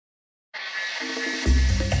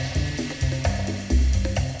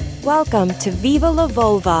Welcome to Viva la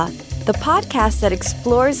Vulva, the podcast that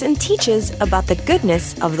explores and teaches about the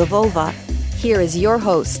goodness of the vulva. Here is your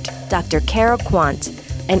host, Dr. Kara Quant,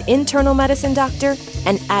 an internal medicine doctor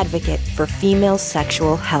and advocate for female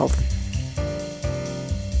sexual health.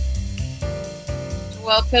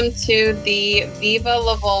 Welcome to the Viva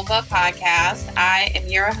la Vulva podcast. I am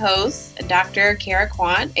your host, Dr. Kara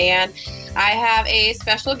Quant, and I have a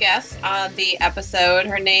special guest on the episode.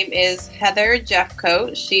 Her name is Heather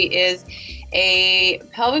Jeffcoat. She is a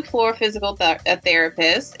pelvic floor physical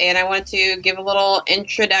therapist, and I want to give a little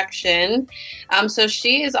introduction. So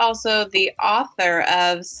she is also the author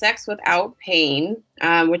of Sex Without Pain,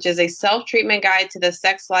 which is a self-treatment guide to the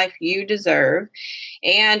sex life you deserve,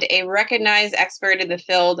 and a recognized expert in the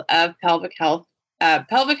field of pelvic health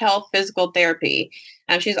physical therapy.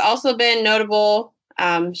 She's also been notable.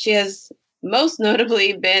 She has most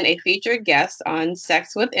notably been a featured guest on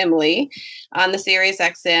Sex with Emily on the Sirius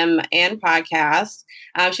XM and podcast.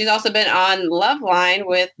 She's also been on Loveline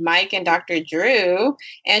with Mike and Dr. Drew,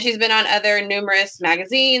 and she's been on other numerous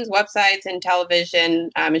magazines, websites, and television,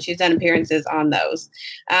 and she's done appearances on those.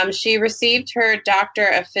 She received her Doctor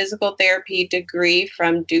of Physical Therapy degree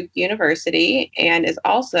from Duke University and is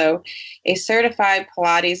also a certified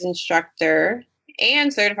Pilates instructor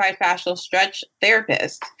and certified fascial stretch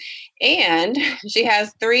therapist. And she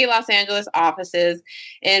has 3 Los Angeles offices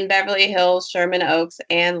in Beverly Hills, Sherman Oaks,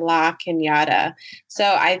 and La Cañada. So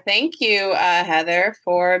I thank you, Heather,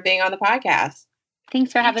 for being on the podcast.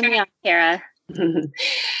 Thanks for having me on, Kara.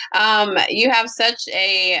 You have such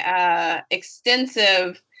a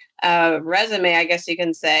extensive resume, I guess you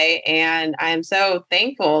can say, and I'm so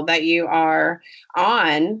thankful that you are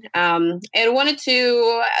on. And wanted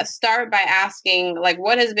to start by asking,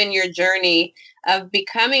 what has been your journey of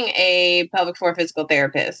becoming a pelvic floor physical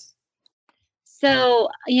therapist? So,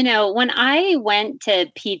 when I went to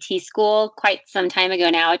PT school quite some time ago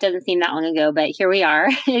now, it doesn't seem that long ago, but here we are.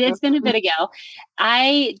 It's been a bit ago.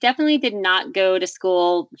 I definitely did not go to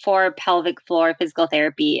school for pelvic floor physical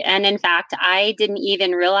therapy. And in fact, I didn't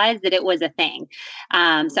even realize that it was a thing.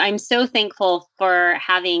 So I'm so thankful for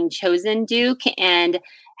having chosen Duke and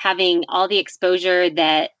having all the exposure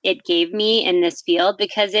that it gave me in this field,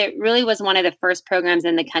 because it really was one of the first programs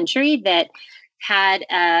in the country that had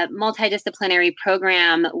a multidisciplinary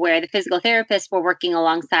program where the physical therapists were working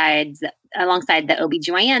alongside the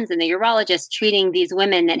OBGYNs and the urologists, treating these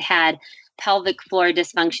women that had pelvic floor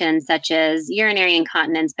dysfunction such as urinary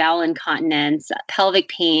incontinence, bowel incontinence, pelvic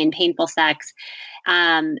pain, painful sex.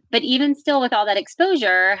 But even still, with all that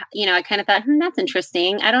exposure, I kind of thought, that's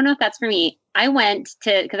interesting. I don't know if that's for me. I went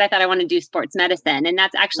because I thought I wanted to do sports medicine. And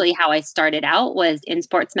that's actually how I started out, was in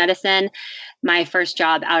sports medicine, my first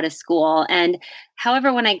job out of school. And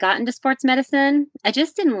however, when I got into sports medicine, I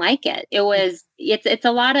just didn't like it. It's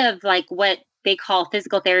a lot of what they call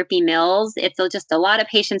physical therapy mills. It's just a lot of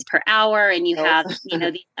patients per hour, and you have,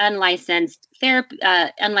 the unlicensed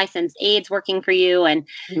unlicensed aides working for you. And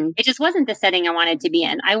it just wasn't the setting I wanted to be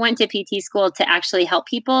in. I went to PT school to actually help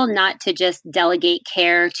people, not to just delegate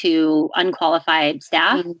care to unqualified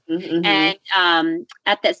staff. And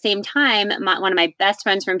at that same time, one of my best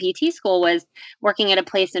friends from PT school was working at a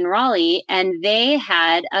place in Raleigh, and they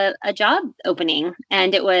had a job opening,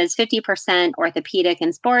 and it was 50% orthopedic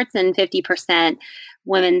and sports and 50%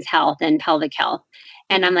 women's health and pelvic health.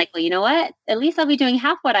 And I'm like, well, you know what? At least I'll be doing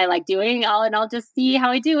half what I like doing, and I'll just see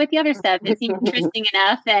how I do with the other stuff. It seemed interesting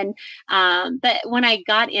enough. And but when I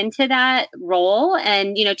got into that role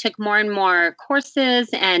and took more and more courses,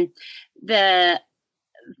 and the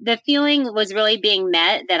feeling was really being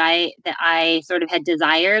met that I sort of had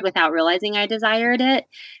desired without realizing I desired it,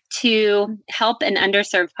 to help an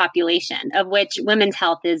underserved population, of which women's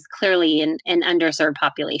health is clearly an underserved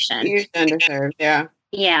population. Huge underserved, yeah.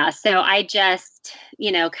 Yeah. So I just,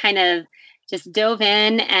 kind of just dove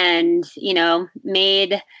in and,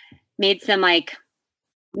 made some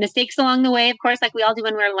mistakes along the way, of course, like we all do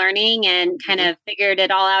when we're learning, and kind of figured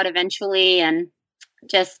it all out eventually, and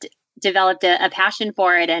just developed a passion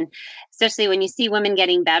for it. And especially when you see women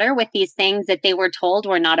getting better with these things that they were told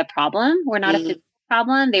were not a problem, were not a physical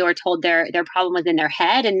problem. They were told their problem was in their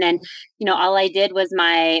head. And then, all I did was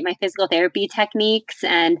my physical therapy techniques,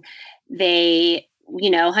 and they,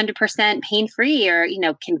 100% pain-free, or,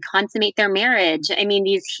 can consummate their marriage. I mean,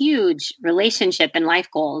 these huge relationship and life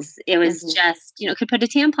goals. It was just, could put a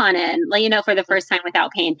tampon in, for the first time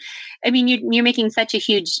without pain. I mean, you're making such a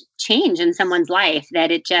huge change in someone's life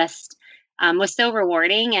that it just was so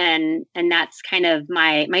rewarding. And that's kind of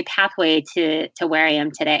my pathway to where I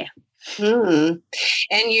am today. Hmm.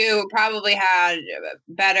 And you probably had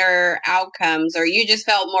better outcomes, or you just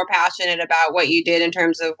felt more passionate about what you did in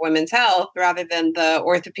terms of women's health rather than the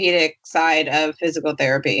orthopedic side of physical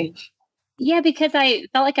therapy. Yeah, because I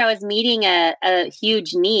felt like I was meeting a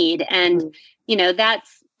huge need. And, Mhm.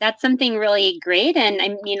 that's something really great. And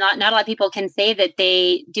I mean, not a lot of people can say that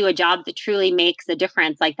they do a job that truly makes a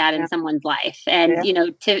difference like that in Yeah. someone's life. And, Yeah.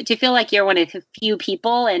 to feel like you're one of the few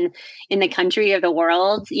people in the country or the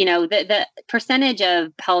world, the percentage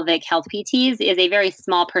of pelvic health PTs is a very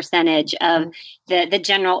small percentage of Mhm. the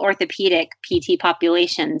general orthopedic PT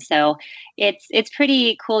population. So it's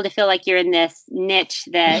pretty cool to feel like you're in this niche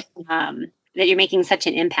that you're making such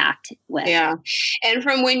an impact with. Yeah. And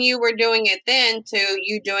from when you were doing it then to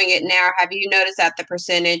you doing it now, have you noticed that the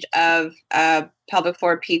percentage of pelvic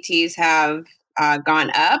floor PTs have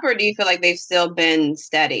gone up, or do you feel like they've still been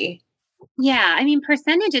steady? Yeah, I mean,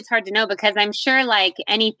 percentage it's hard to know because I'm sure, like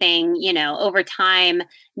anything, over time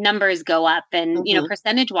numbers go up, and Hmm.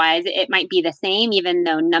 percentage wise it might be the same, even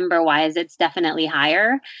though number wise it's definitely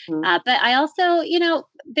higher. But I also,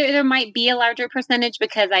 there might be a larger percentage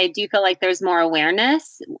because I do feel like there's more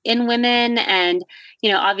awareness in women, and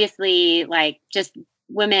obviously, like just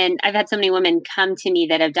women. I've had so many women come to me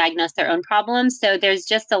that have diagnosed their own problems, so there's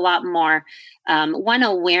just a lot more one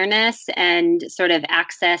awareness and sort of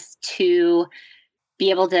access to be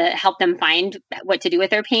able to help them find what to do with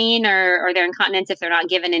their pain or their incontinence if they're not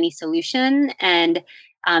given any solution. And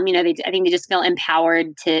I think they just feel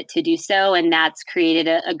empowered to do so, and that's created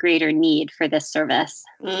a greater need for this service.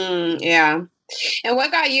 Yeah. And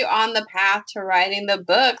what got you on the path to writing the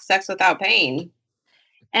book, Sex Without Pain?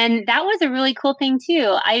 And that was a really cool thing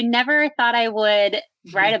too. I never thought I would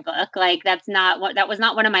write Hmm. a book. Like that was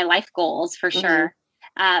not one of my life goals for Hmm. sure.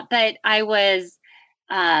 But I was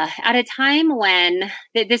at a time when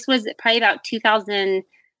this was probably about 2000.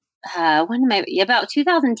 When am I? About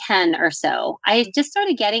 2010 or so. I just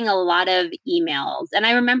started getting a lot of emails, and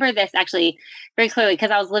I remember this actually very clearly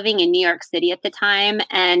because I was living in New York City at the time,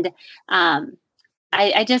 and um,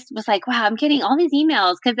 I just was like, wow, I'm getting all these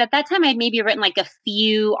emails because at that time I'd maybe written like a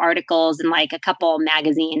few articles in like a couple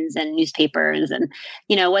magazines and newspapers, and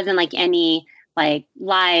it wasn't like any like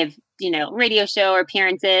live radio show or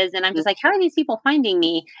appearances. And I'm just like, how are these people finding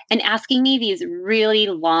me and asking me these really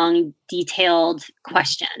long detailed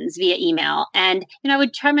questions via email? And I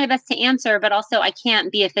would try my best to answer, but also I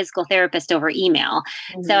can't be a physical therapist over email.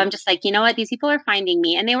 So Hmm. I'm just like, you know what? These people are finding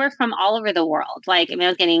me, and they were from all over the world. Like, I mean, I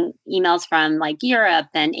was getting emails from like Europe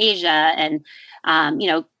and Asia and,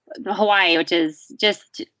 Hawaii, which is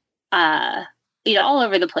just, uh, all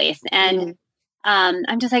over the place. And Hmm.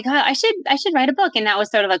 I'm just like, oh, I should write a book. And that was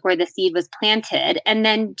sort of like where the seed was planted. And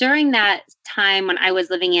then during that time when I was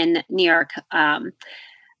living in New York,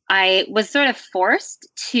 I was sort of forced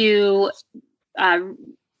to uh,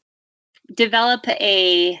 develop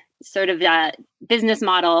a sort of business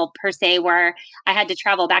model per se where I had to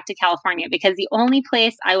travel back to California because the only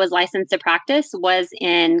place I was licensed to practice was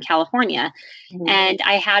in California. Hmm. And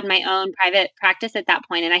I had my own private practice at that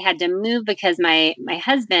point, and I had to move because my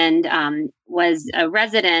husband was a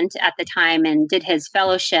resident at the time and did his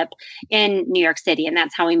fellowship in New York City, and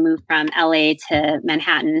that's how we moved from LA to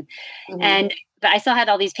Manhattan. Hmm. And but I still had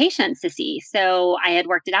all these patients to see, so I had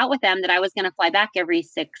worked it out with them that I was going to fly back every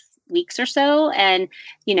 6 weeks or so, and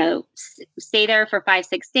stay there for 5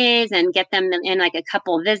 6 days and get them in like a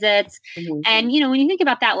couple visits. Hmm. And when you think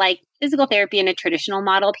about that, like physical therapy in a traditional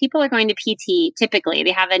model, people are going to PT typically.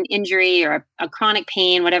 They have an injury or a chronic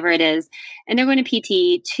pain, whatever it is, and they're going to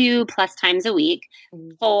PT 2+ times a week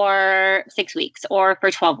for 6 weeks or for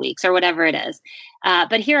 12 weeks or whatever it is.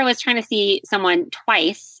 But here I was trying to see someone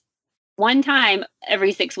twice, one time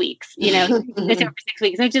every 6 weeks, this over 6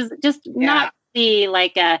 weeks, which is just Yeah. not the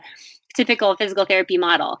like a typical physical therapy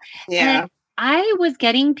model. And Yeah. I was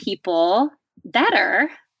getting people better,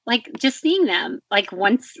 like just seeing them like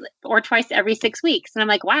once or twice every 6 weeks. And I'm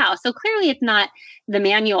like, wow. So clearly it's not the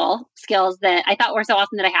manual skills that I thought were so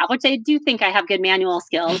awesome that I have, which I do think I have good manual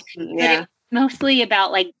skills, but it's Yeah. mostly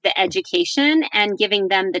about like the education and giving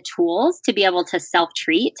them the tools to be able to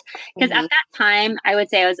self-treat. Because at Hmm. that time, I would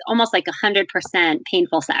say I was almost like 100%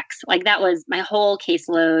 painful sex. Like that was my whole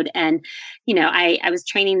caseload. And, I was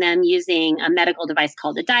training them using a medical device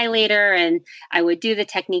called a dilator, and I would do the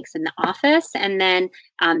techniques in the office and then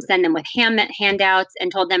send them with handouts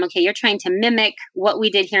and told them, okay, you're trying to mimic what we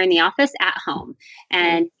did here in the office at home.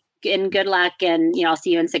 And good luck, and I'll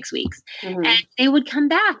see you in 6 weeks. And Hmm. they would come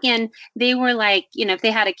back, and they were like, if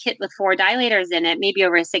they had a kit with 4 dilators in it, maybe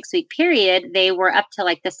over a 6 week period, they were up to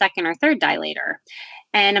like the second or third dilator.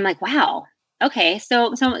 And I'm like, wow, okay.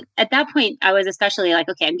 So at that point, I was especially like,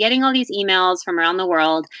 okay, I'm getting all these emails from around the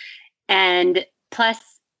world. And plus,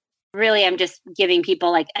 really, I'm just giving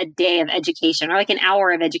people like a day of education or like an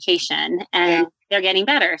hour of education, and they're getting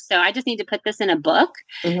better. So I just need to put this in a book,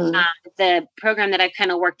 the program that I've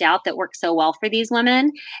kind of worked out that works so well for these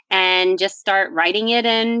women, and just start writing it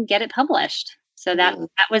and get it published. So that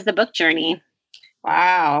was the book journey.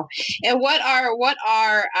 Wow. And what are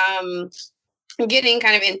getting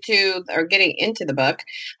into the book,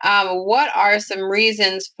 what are some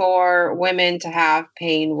reasons for women to have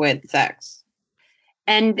pain with sex?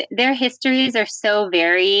 And their histories are so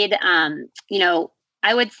varied.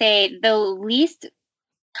 I would say the least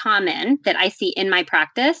common that I see in my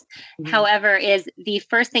practice, however, is the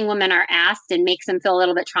first thing women are asked and makes them feel a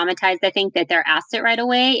little bit traumatized. I think that they're asked it right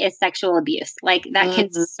away is sexual abuse. Like that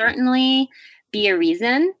can certainly be a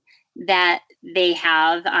reason that they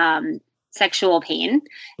have sexual pain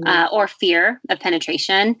or fear of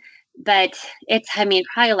penetration. But it's,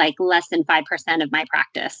 probably like less than 5% of my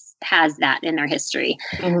practice has that in their history.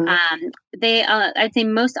 I'd say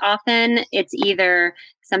most often it's either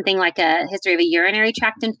something like a history of a urinary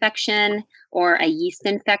tract infection or a yeast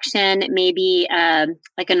infection, maybe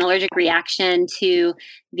like an allergic reaction to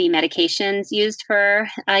the medications used for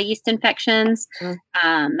yeast infections,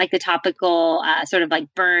 like the topical sort of like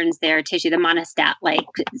burns their tissue, the monostat, like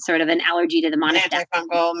sort of an allergy to the monostat.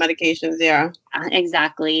 Antifungal medications, yeah.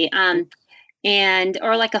 Exactly. And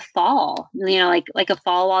or like a fall, like a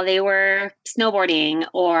fall while they were snowboarding,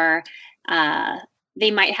 or they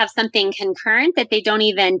might have something concurrent that they don't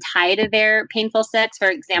even tie to their painful sex. For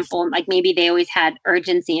example, like maybe they always had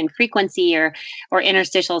urgency and frequency, or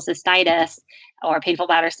interstitial cystitis, or painful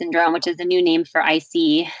bladder syndrome, which is a new name for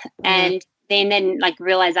IC. And they then like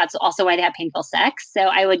realize that's also why they have painful sex. So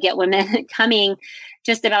I would get women coming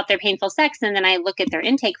just about their painful sex, and then I look at their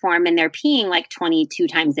intake form and they're peeing like 22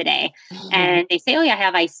 times a day, and they say, "Oh yeah, I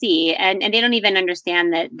have IC," and they don't even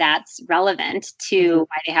understand that that's relevant to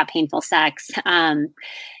why they have painful sex.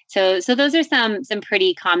 So those are some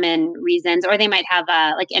pretty common reasons. Or they might have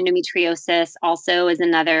like endometriosis also is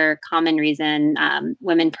another common reason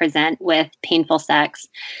women present with painful sex.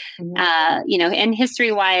 And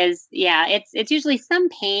history wise, it's usually some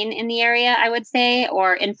pain in the area, I would say,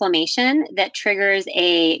 or inflammation that triggers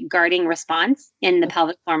a guarding response in the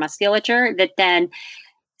pelvic floor musculature that then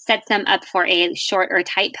sets them up for a short or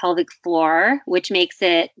tight pelvic floor, which makes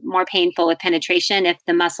it more painful with penetration. If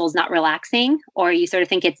the muscle's not relaxing, or you sort of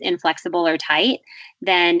think it's inflexible or tight,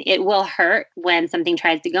 then it will hurt when something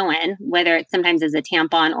tries to go in, whether it sometimes is a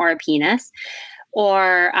tampon or a penis,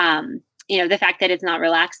 or the fact that it's not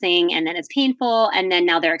relaxing and then it's painful, and then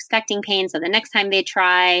now they're expecting pain. So the next time they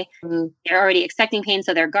try, they're already expecting pain,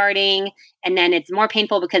 so they're guarding, and then it's more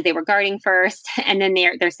painful because they were guarding first, and then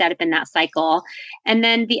they're set up in that cycle. And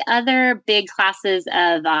then the other big classes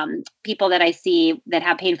of people that I see that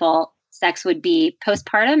have painful sex would be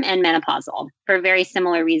postpartum and menopausal for very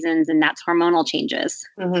similar reasons, and that's hormonal changes.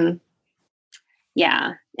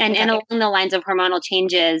 Yeah. And along the lines of hormonal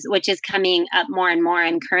changes, which is coming up more and more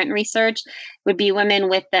in current research, would be women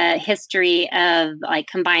with a history of like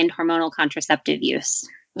combined hormonal contraceptive use.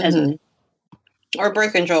 Or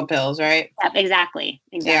birth control pills, right? Yep, exactly.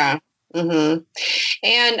 Yeah. And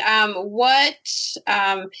actually,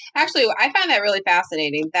 I find that really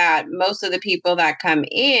fascinating that most of the people that come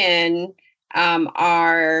in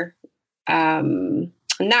are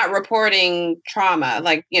not reporting trauma,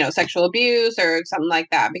 like, sexual abuse or something like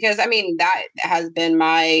that. Because, that has been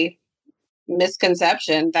my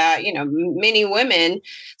misconception that, many women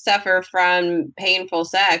suffer from painful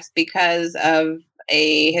sex because of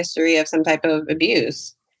a history of some type of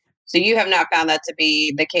abuse. So you have not found that to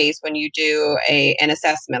be the case when you do an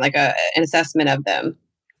assessment, like an assessment of them.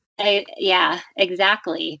 Yeah,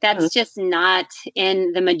 exactly. That's just not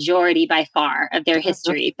in the majority by far of their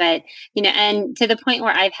history. But, and to the point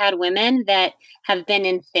where I've had women that have been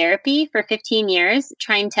in therapy for 15 years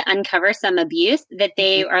trying to uncover some abuse that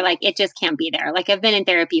they are like, it just can't be there. Like, I've been in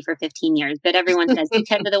therapy for 15 years, but everyone says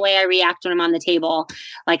because of the way I react when I'm on the table,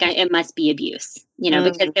 like it must be abuse,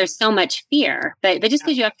 because there's so much fear. But just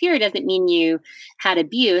because you have fear doesn't mean you had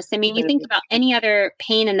abuse. You think about any other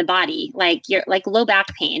pain in the body, like low back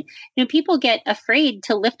pain. People get afraid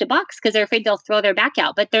to lift a box because they're afraid they'll throw their back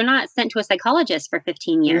out, but they're not sent to a psychologist for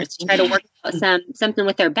 15 years to try to work out something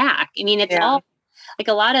with their back. It's all like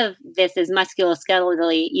a lot of this is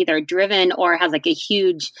musculoskeletally either driven or has like a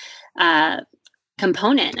huge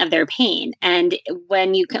component of their pain. And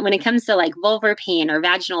when it comes to like vulvar pain or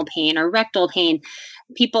vaginal pain or rectal pain,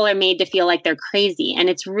 people are made to feel like they're crazy, and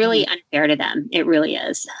it's really unfair to them. It really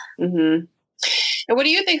is. And what do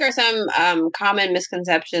you think are some common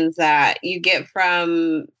misconceptions that you get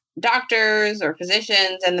from doctors or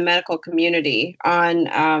physicians and the medical community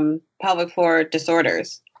on pelvic floor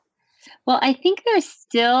disorders? Well, I think there's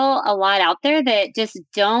still a lot out there that just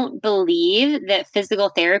don't believe that physical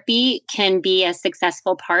therapy can be a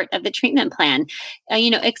successful part of the treatment plan,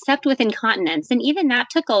 except with incontinence. And even that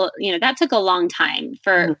took a long time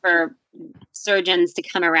for surgeons to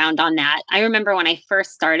come around on that. I remember when I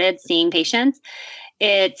first started seeing patients,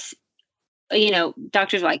 it's,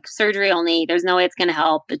 doctors were like, surgery only. There's no way it's going to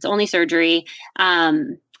help. It's only surgery.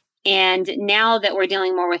 And now that we're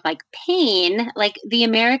dealing more with like pain, like the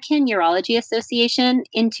American Urology Association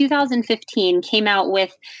in 2015 came out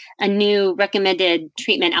with a new recommended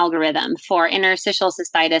treatment algorithm for interstitial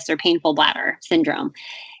cystitis or painful bladder syndrome,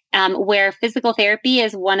 where physical therapy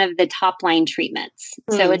is one of the top line treatments.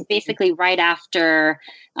 So it's basically right after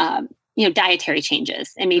dietary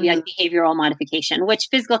changes and maybe like behavioral modification, which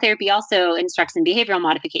physical therapy also instructs in behavioral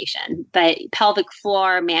modification. But pelvic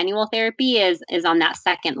floor manual therapy is on that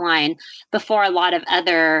second line before a lot of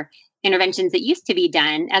other interventions that used to be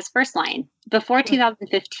done as first line. Before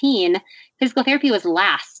 2015, physical therapy was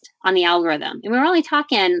last on the algorithm. And we were only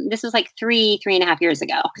talking, this was like 3.5 years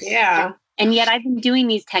ago. Yeah. And yet I've been doing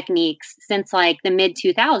these techniques since like the mid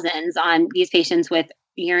 2000s on these patients with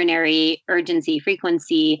urinary urgency,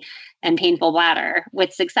 frequency, and painful bladder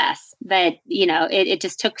with success. But, it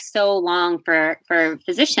just took so long for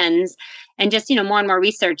physicians and just, more and more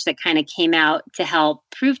research that kind of came out to help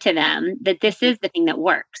prove to them that this is the thing that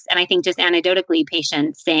works. And I think just anecdotally,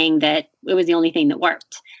 patients saying that it was the only thing that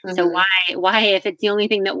worked. So why, if it's the only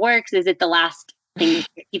thing that works, is it the last thing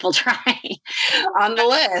people try on the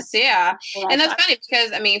list? Yeah. And that's funny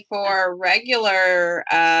because for regular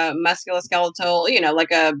musculoskeletal,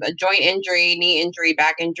 like a joint injury, knee injury,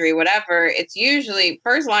 back injury, whatever, it's usually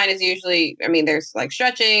first line is usually, there's like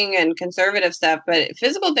stretching and conservative stuff, but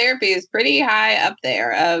physical therapy is pretty high up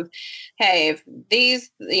there of, hey, if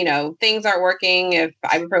these, things aren't working, if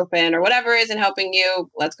ibuprofen or whatever isn't helping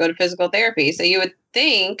you, let's go to physical therapy. So you would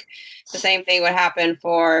think the same thing would happen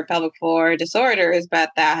for pelvic floor disorders, but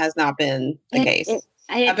that has not been the case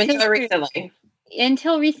up until recently.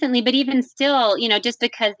 Until recently, but even still, just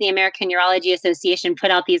because the American Urology Association put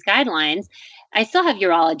out these guidelines, I still have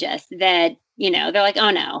urologists that, they're like,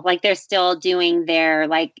 oh no, like they're still doing their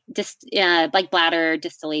like bladder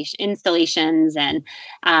installations and,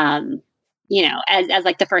 as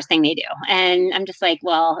like the first thing they do. And I'm just like,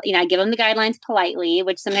 well, I give them the guidelines politely,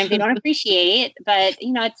 which sometimes they don't appreciate, but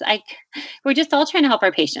it's like, we're just all trying to help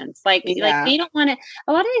our patients. Like they don't want to,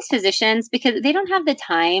 a lot of these physicians, because they don't have the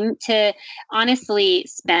time to honestly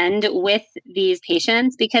spend with these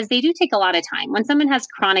patients because they do take a lot of time. When someone has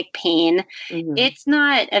chronic pain, it's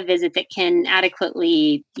not a visit that can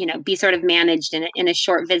adequately, be sort of managed in a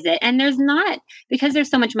short visit. And there's not, because there's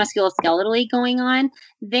so much musculoskeletally going on,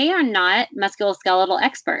 they are not musculoskeletal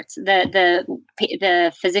experts,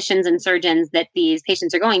 the physicians and surgeons that these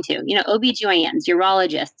patients are going to, OBGYNs,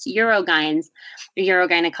 urologists,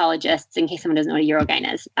 urogynecologists, in case someone doesn't know what a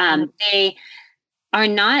urogyn is. They are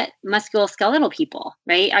not musculoskeletal people,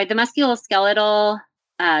 right? Are the musculoskeletal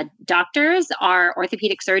doctors are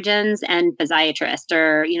orthopedic surgeons and physiatrists,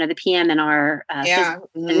 or the PM&R and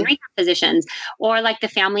rehab physicians, or like the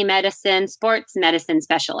family medicine, sports medicine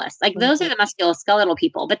specialists. Like those are the musculoskeletal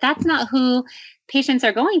people, but that's not who patients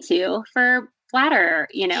are going to for bladder,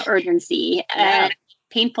 urgency and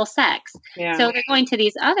painful sex. Yeah. So they're going to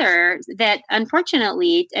these others that,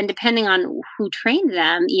 unfortunately, and depending on who trained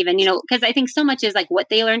them, even, because I think so much is like what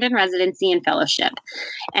they learned in residency and fellowship.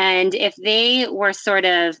 And if they were sort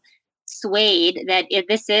of swayed that if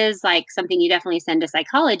this is like something you definitely send to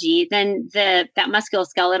psychology, then that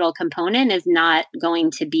musculoskeletal component is not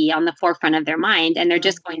going to be on the forefront of their mind. And they're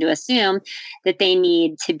just going to assume that they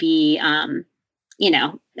need to be,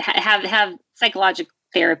 have psychological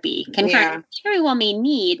therapy confirmed. Very well may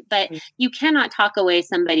need, but you cannot talk away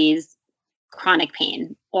somebody's chronic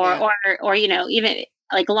pain or even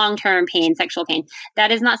like long-term pain, sexual pain.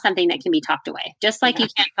 That is not something that can be talked away. Just like you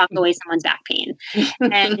can't talk away someone's back pain.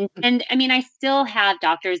 And I still have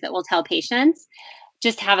doctors that will tell patients,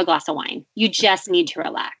 just have a glass of wine. You just need to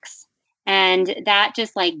relax. And that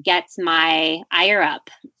just like gets my ire up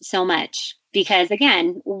so much. Because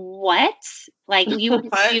again, what? Like you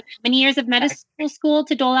went to many years of medical school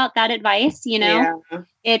to dole out that advice,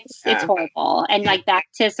 It's horrible. And like back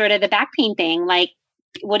to sort of the back pain thing, like,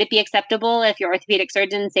 would it be acceptable if your orthopedic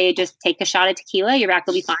surgeon say, just take a shot of tequila, your back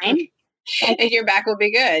will be fine? And your back will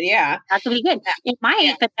be good. Yeah. That would be good. It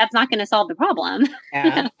might, but that's not going to solve the problem.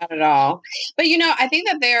 Yeah, not at all. But I think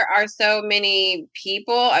that there are so many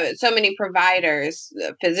people, so many providers,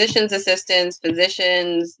 physicians assistants,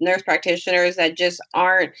 physicians, nurse practitioners that just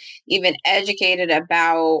aren't even educated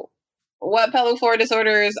about what pelvic floor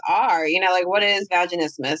disorders are, like what is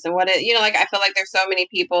vaginismus and what is, like I feel like there's so many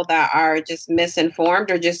people that are just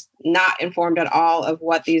misinformed or just not informed at all of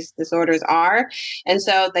what these disorders are. And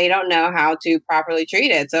so they don't know how to properly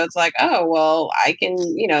treat it. So it's like, oh, well, I can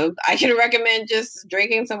recommend just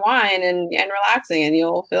drinking some wine and relaxing and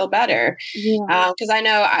you'll feel better. Yeah. Because I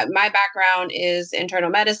know my background is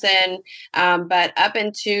internal medicine, but up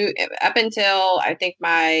until I think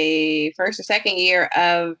my first or second year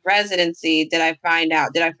of residency, did I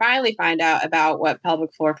finally find out about what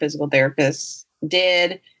pelvic floor physical therapists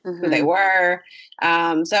did, who they were. So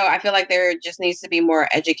I feel like there just needs to be more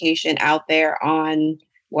education out there on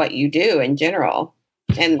what you do in general.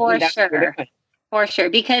 And For sure,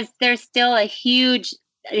 because there's still a huge,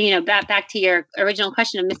 back to your original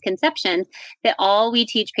question of misconceptions, that all we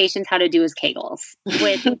teach patients how to do is Kegels,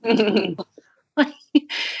 which,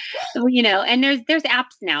 and there's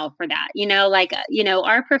apps now for that,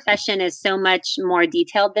 our profession is so much more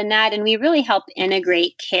detailed than that. And we really help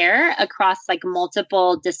integrate care across like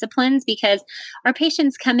multiple disciplines, because our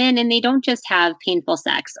patients come in and they don't just have painful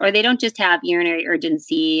sex, or they don't just have urinary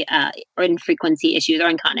urgency or infrequency issues or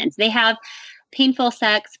incontinence. They have painful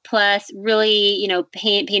sex plus really,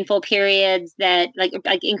 painful periods that like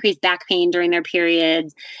increased back pain during their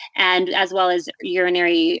periods, and as well as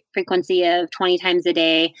urinary frequency of 20 times a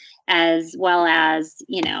day, as well as,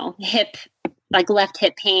 hip, like left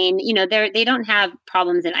hip pain. They don't have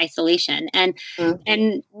problems in isolation,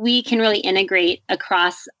 and we can really integrate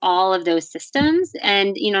across all of those systems.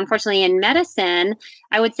 And unfortunately, in medicine,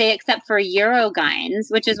 I would say, except for urogynes,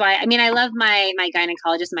 which is why I love my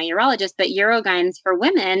gynecologist, my urologist, but urogynes for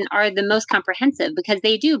women are the most comprehensive because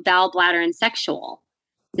they do bowel, bladder, and sexual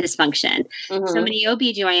dysfunction. So many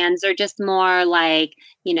OBGYNs are just more like,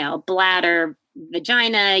 bladder,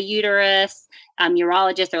 vagina, uterus.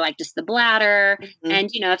 Urologists are like just the bladder. And,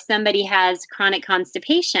 if somebody has chronic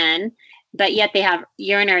constipation, but yet they have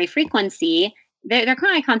urinary frequency, their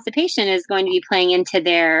chronic constipation is going to be playing into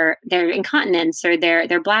their incontinence or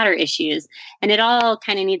their bladder issues. And it all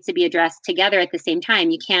kind of needs to be addressed together at the same time.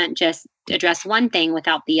 You can't just address one thing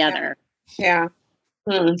without the other. Yeah.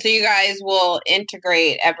 So you guys will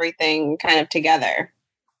integrate everything kind of together.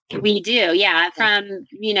 We do. Yeah. From,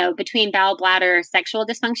 between bowel, bladder, sexual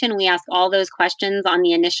dysfunction, we ask all those questions on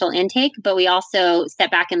the initial intake, but we also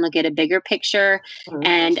step back and look at a bigger picture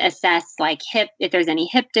and assess like if there's any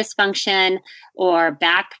hip dysfunction or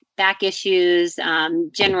back issues,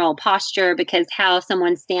 general posture, because how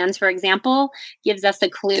someone stands, for example, gives us a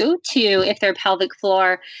clue to if their pelvic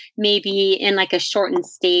floor may be in like a shortened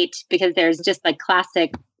state, because there's just like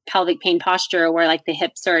classic pelvic pain posture where like the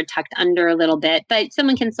hips are tucked under a little bit, but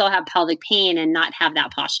someone can still have pelvic pain and not have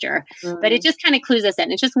that posture. But it just kind of clues us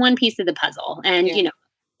in. It's just one piece of the puzzle. And,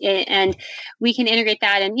 and we can integrate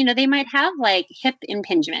that. And, they might have like hip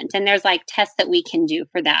impingement, and there's like tests that we can do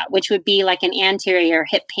for that, which would be like an anterior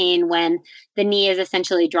hip pain when the knee is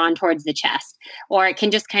essentially drawn towards the chest, or it can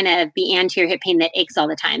just kind of be anterior hip pain that aches all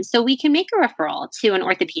the time. So we can make a referral to an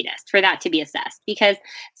orthopedist for that to be assessed, because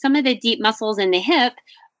some of the deep muscles in the hip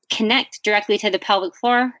connect directly to the pelvic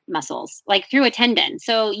floor muscles, like through a tendon.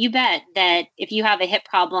 So you bet that if you have a hip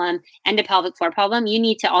problem and a pelvic floor problem, you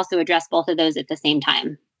need to also address both of those at the same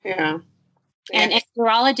time. Yeah. And a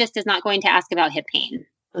urologist is not going to ask about hip pain.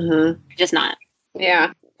 Just not.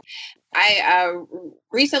 Yeah. I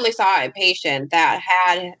recently saw a patient that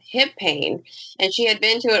had hip pain, and she had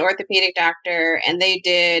been to an orthopedic doctor, and they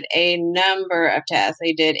did a number of tests.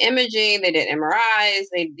 They did imaging, they did MRIs,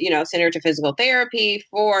 they, sent her to physical therapy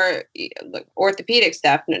for orthopedic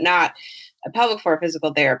stuff, not a pelvic floor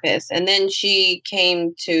physical therapist. And then she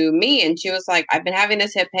came to me and she was like, I've been having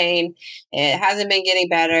this hip pain. It hasn't been getting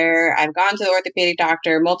better. I've gone to the orthopedic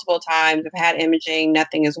doctor multiple times. I've had imaging.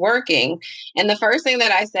 Nothing is working. And the first thing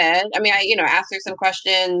that I said, I asked her some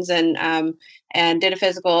questions and did a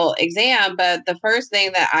physical exam. But the first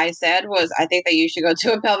thing that I said was, I think that you should go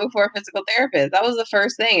to a pelvic floor physical therapist. That was the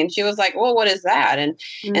first thing. And she was like, well, what is that? And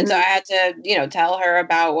so I had to, tell her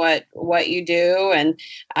about what you do. And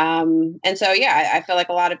so, I feel like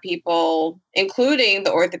a lot of people, including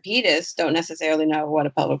the orthopedists, don't necessarily know what a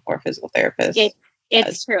pelvic floor physical therapist is.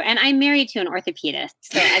 It's true. And I'm married to an orthopedist.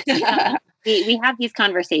 So I think we have these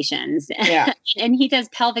conversations. Yeah. And he does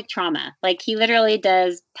pelvic trauma. Like he literally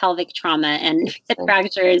does pelvic trauma and hip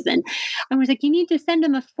fractures. And I was like, you need to send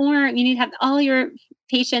him a form. You need to have all your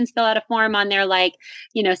patients fill out a form on their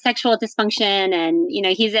sexual dysfunction. And,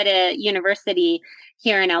 he's at a university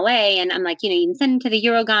here in LA. And I'm like, you can send him to the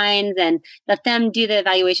Urogynes and let them do the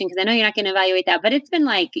evaluation because I know you're not going to evaluate that. But it's been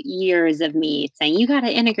like years of me saying, you got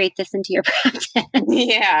to integrate this into your practice.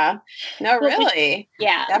 Yeah. No, really.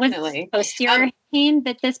 Yeah. Definitely. Was posterior hip pain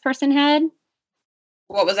that this person had?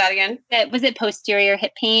 What was that again? Was it posterior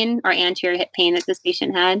hip pain or anterior hip pain that this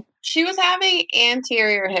patient had? She was having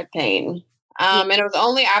anterior hip pain. And it was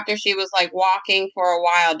only after she was like walking for a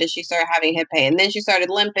while did she start having hip pain. And then she started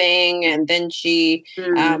limping, and then she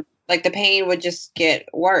like the pain would just get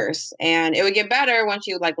worse, and it would get better once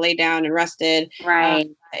you like lay down and rested. Right.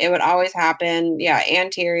 It would always happen. Yeah.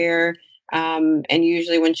 Anterior. And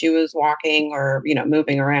usually when she was walking or,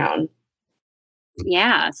 moving around.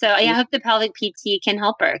 Yeah. So I hope the pelvic PT can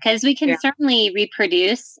help her because we can certainly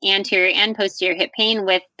reproduce anterior and posterior hip pain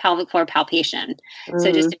with pelvic floor palpation.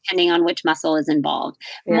 So just depending on which muscle is involved.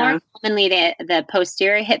 More commonly, the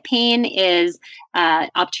posterior hip pain is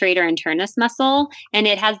obturator internus muscle, and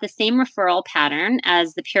it has the same referral pattern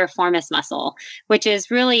as the piriformis muscle, which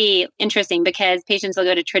is really interesting because patients will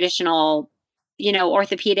go to traditional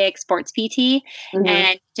orthopedic sports PT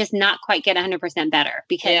and just not quite get 100% better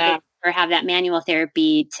because or have that manual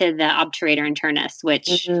therapy to the obturator internus,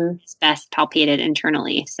 which is best palpated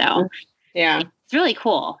internally. So it's really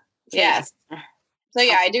cool. Yes. So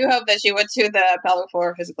I do hope that she went to the pelvic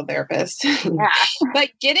floor physical therapist. But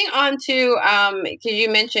getting on to, because you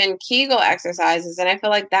mentioned Kegel exercises, and I feel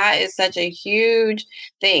like that is such a huge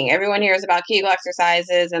thing. Everyone hears about Kegel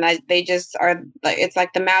exercises, and they just are like, it's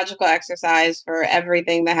like the magical exercise for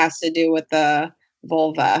everything that has to do with the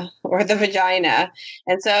vulva or the vagina.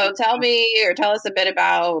 And so tell us a bit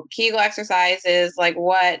about Kegel exercises. Like,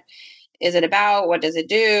 what is it about? What does it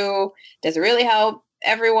do? Does it really help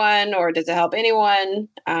everyone, or does it help anyone?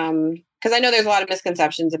 Because I know there's a lot of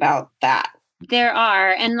misconceptions about that. There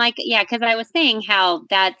are. And because I was saying how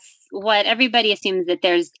that's what everybody assumes, that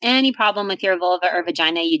there's any problem with your vulva or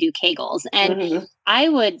vagina, you do Kegels. And I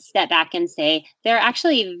would step back and say there are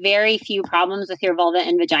actually very few problems with your vulva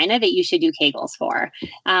and vagina that you should do Kegels for,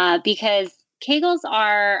 because Kegels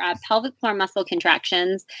are pelvic floor muscle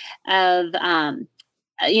contractions of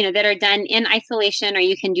that are done in isolation, or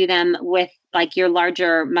you can do them with like your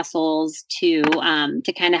larger muscles to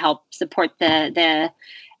kind of help support the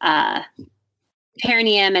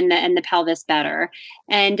perineum and the pelvis better.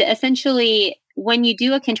 And essentially, when you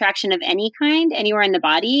do a contraction of any kind anywhere in the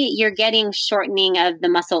body, you're getting shortening of the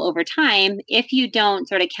muscle over time if you don't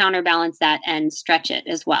sort of counterbalance that and stretch it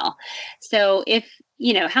as well. So if,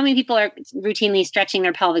 how many people are routinely stretching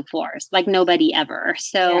their pelvic floors? Like nobody ever.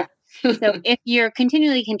 So so if you're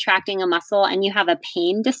continually contracting a muscle and you have a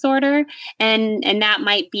pain disorder, and that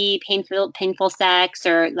might be painful sex,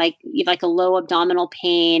 or like a low abdominal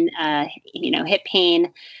pain, hip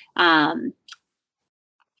pain,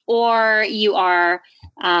 or you are,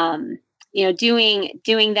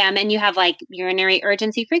 doing them and you have like urinary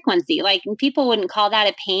urgency frequency, like people wouldn't call that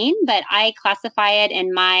a pain, but I classify it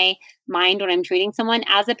in my mind when I'm treating someone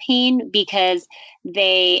as a pain because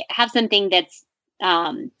they have something that's,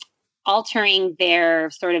 altering their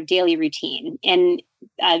sort of daily routine and,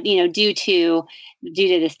 due to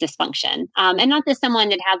this dysfunction. And not that someone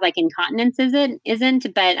that has like incontinence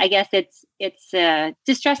isn't, but I guess it's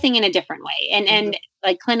distressing in a different way. And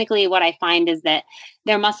like clinically what I find is that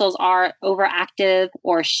their muscles are overactive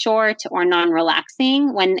or short or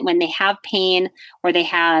non-relaxing when they have pain or they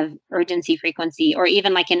have urgency frequency or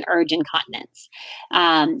even like an urge incontinence.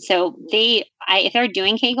 So if they're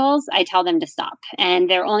doing Kegels, I tell them to stop, and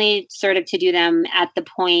they're only sort of to do them at the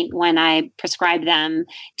point when I prescribe them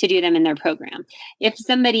to do them in their program. If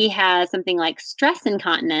somebody has something like stress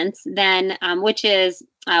incontinence, then which is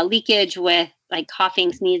leakage with like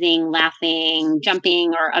coughing, sneezing, laughing,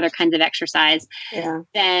 jumping, or other kinds of exercise,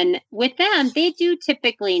 then with them, they do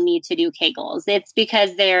typically need to do Kegels. It's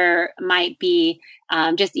because there might be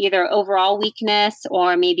just either overall weakness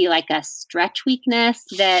or maybe like a stretch weakness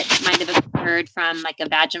that might have occurred from like a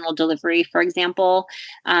vaginal delivery, for example.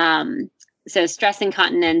 So stress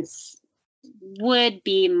incontinence would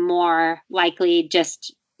be more likely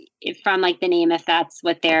just from like the name, if that's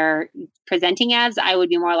what they're presenting as, I would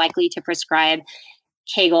be more likely to prescribe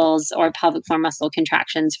Kegels or pelvic floor muscle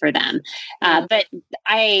contractions for them. But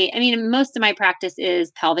I mean, most of my practice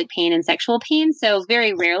is pelvic pain and sexual pain. So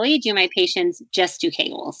very rarely do my patients just do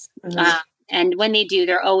Kegels. And when they do,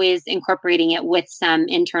 they're always incorporating it with some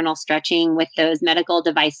internal stretching with those medical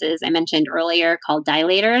devices I mentioned earlier called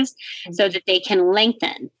dilators, so that they can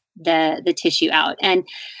lengthen the tissue out. And,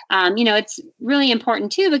 it's really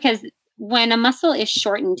important too, because when a muscle is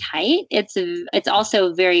short and tight, it's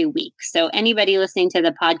also very weak. So anybody listening to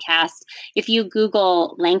the podcast, if you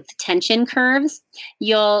Google length tension curves,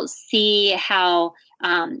 you'll see how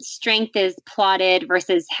strength is plotted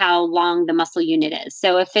versus how long the muscle unit is.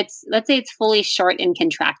 So if let's say it's fully short and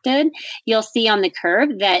contracted, you'll see on the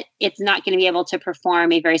curve that it's not going to be able to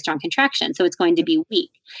perform a very strong contraction. So it's going to be weak.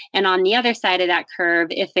 And on the other side of that curve,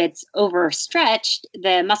 if it's overstretched,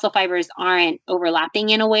 the muscle fibers aren't overlapping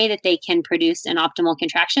in a way that they can produce an optimal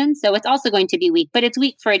contraction. So it's also going to be weak, but it's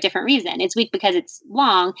weak for a different reason. It's weak because it's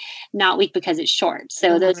long, not weak because it's short.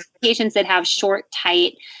 So those patients that have short,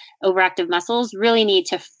 tight, overactive muscles really need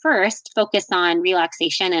to first focus on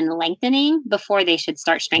relaxation and lengthening before they should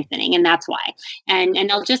start strengthening. And that's why. And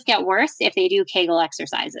they'll just get worse if they do Kegel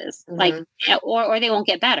exercises, or they won't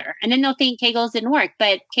get better. And then they'll think Kegels didn't work,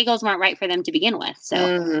 but Kegels weren't right for them to begin with.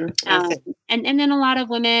 So, and then a lot of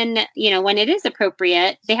women, when it is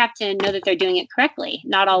appropriate, they have to know that they're doing it correctly.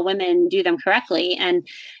 Not all women do them correctly. And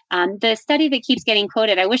the study that keeps getting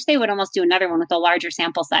quoted, I wish they would almost do another one with a larger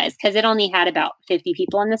sample size, because it only had about 50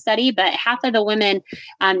 people in the study, but half of the women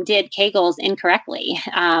did Kegels incorrectly.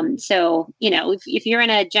 So, if you're in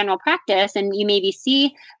a general practice and you maybe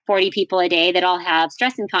see 40 people a day that all have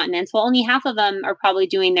stress incontinence, well, only half of them are probably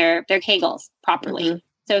doing their Kegels properly.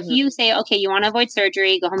 So if you say, okay, you want to avoid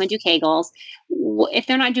surgery, go home and do Kegels. If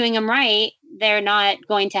they're not doing them right, they're not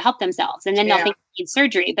going to help themselves. And then they'll think they need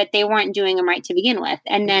surgery, but they weren't doing them right to begin with.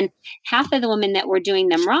 And then half of the women that were doing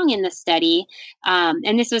them wrong in the study,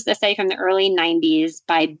 and this was a study from the early 90s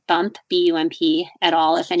by Bump, B-U-M-P et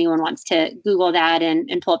al., if anyone wants to Google that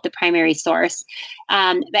and pull up the primary source.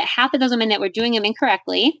 But half of those women that were doing them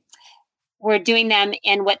incorrectly were doing them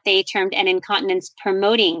in what they termed an incontinence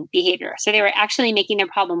promoting behavior. So they were actually making their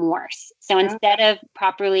problem worse. So instead of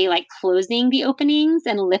properly closing the openings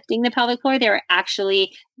and lifting the pelvic floor, they were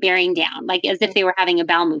actually bearing down, as if they were having a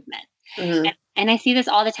bowel movement. And I see this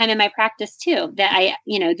all the time in my practice too, that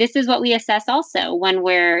this is what we assess also when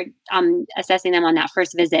we're assessing them on that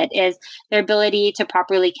first visit, is their ability to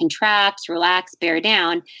properly contract, relax, bear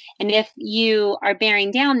down. And if you are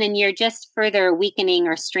bearing down, then you're just further weakening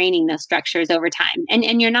or straining those structures over time.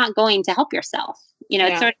 And you're not going to help yourself.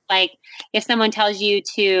 It's sort of like if someone tells you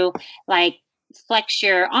to flex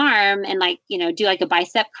your arm and do a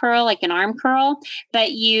bicep curl, an arm curl,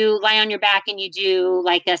 but you lie on your back and you do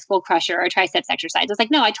a skull crusher or triceps exercise.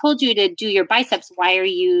 It's no, I told you to do your biceps. Why are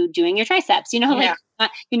you doing your triceps? Your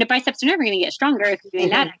biceps are never going to get stronger if you're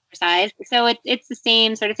doing that exercise. So it's the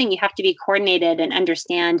same sort of thing. You have to be coordinated and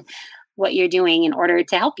understand what you're doing in order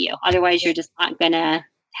to help you. Otherwise, you're just not going to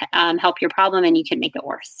help your problem, and you can make it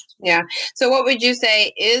worse. Yeah. So what would you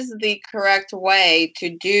say is the correct way to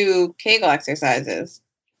do Kegel exercises?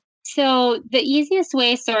 So the easiest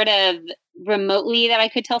way sort of remotely that I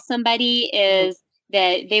could tell somebody is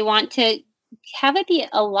that they want to have it be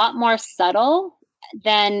a lot more subtle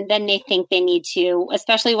than they think they need to,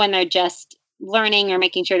 especially when they're just learning or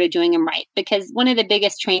making sure they're doing them right. Because one of the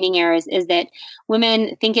biggest training errors is that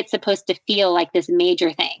women think it's supposed to feel like this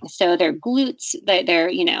major thing. So their glutes,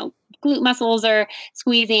 their glute muscles are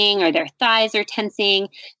squeezing, or their thighs are tensing,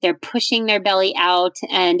 they're pushing their belly out,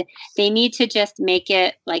 and they need to just make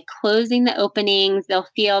it closing the openings. They'll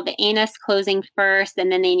feel the anus closing first,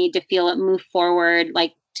 and then they need to feel it move forward,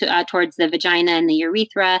 towards the vagina and the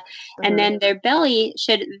urethra. And then their belly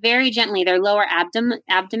should very gently, their lower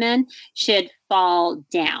abdomen should fall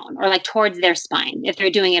down or towards their spine if they're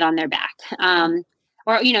doing it on their back.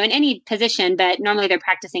 Or, in any position, but normally they're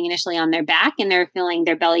practicing initially on their back and they're feeling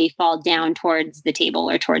their belly fall down towards the table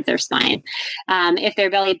or towards their spine. If their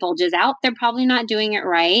belly bulges out, they're probably not doing it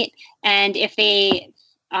right. And if they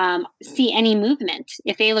see any movement,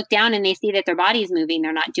 if they look down and they see that their body's moving,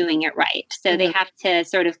 they're not doing it right. So they have to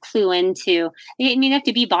sort of clue into, you have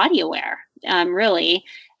to be body aware, really,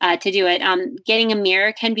 to do it. Getting a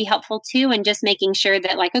mirror can be helpful too. And just making sure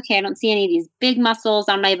that okay, I don't see any of these big muscles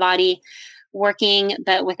on my body working,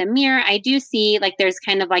 but with a mirror, I do see there's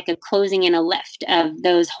kind of a closing and a lift of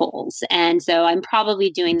those holes. And so I'm probably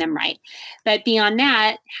doing them right. But beyond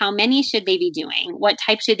that, how many should they be doing? What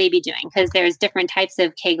type should they be doing? Because there's different types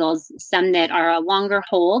of Kegels, some that are a longer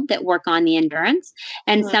hold that work on the endurance,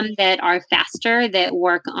 and some that are faster that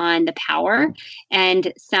work on the power,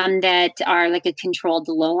 and some that are a controlled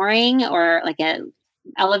lowering or a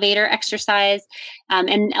elevator exercise.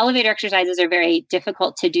 And elevator exercises are very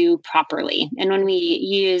difficult to do properly. And when we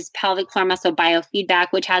use pelvic floor muscle biofeedback,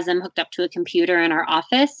 which has them hooked up to a computer in our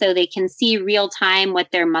office so they can see real time what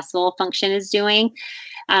their muscle function is doing,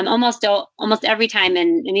 almost every time,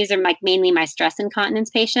 and these are like mainly my stress incontinence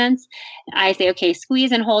patients, I say, okay,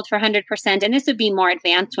 squeeze and hold for 100%. And this would be more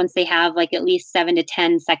advanced once they have like at least 7 to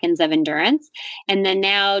 10 seconds of endurance. And then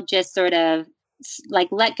now just sort of like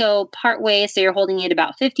let go part way. So you're holding it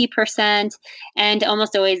about 50%. And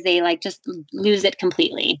almost always they like just lose it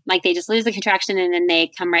completely. Like they just lose the contraction and then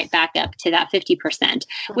they come right back up to that 50%,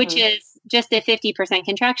 which is just a 50%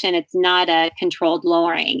 contraction. It's not a controlled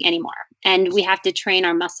lowering anymore. And we have to train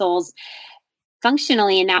our muscles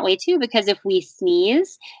functionally in that way too, because if we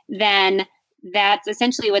sneeze, then that's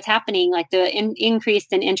essentially what's happening. Like the increase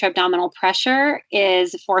in intra-abdominal pressure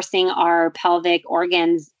is forcing our pelvic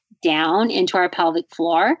organs down into our pelvic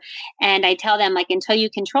floor. And I tell them, like, until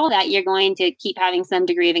you control that, you're going to keep having some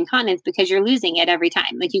degree of incontinence because you're losing it every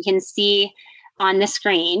time. Like you can see on the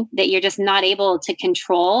screen that you're just not able to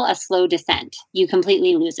control a slow descent. You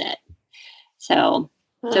completely lose it. So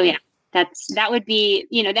yeah, that would be,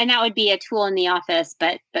 then that would be a tool in the office,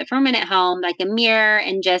 but for a minute at home, like a mirror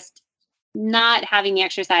and just not having the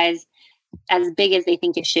exercise as big as they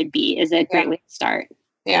think it should be is a great way to start.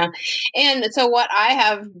 Yeah. And so what I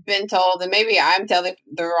have been told, and maybe I'm telling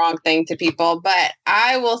the wrong thing to people, but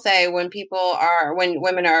I will say when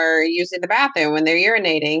women are using the bathroom, when they're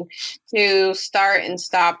urinating, to start and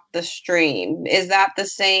stop the stream. Is that the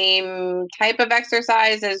same type of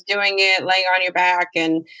exercise as doing it laying on your back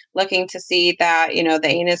and looking to see that, the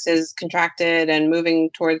anus is contracted and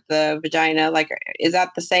moving towards the vagina? Like, is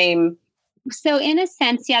that the same? So in a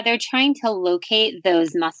sense, yeah, they're trying to locate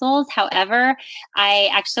those muscles. However, I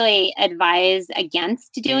actually advise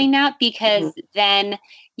against doing that because then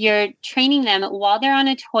you're training them while they're on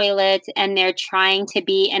a toilet and they're trying to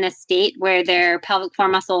be in a state where their pelvic floor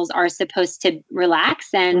muscles are supposed to relax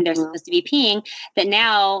and they're supposed to be peeing, that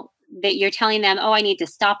now that you're telling them, oh, I need to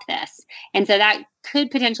stop this. And so that could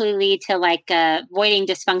potentially lead to like voiding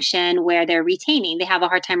dysfunction where they're retaining. They have a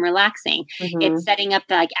hard time relaxing. It's setting up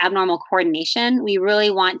the like abnormal coordination. We really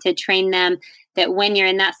want to train them that when you're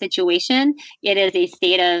in that situation, it is a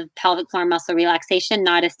state of pelvic floor muscle relaxation,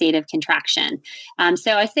 not a state of contraction.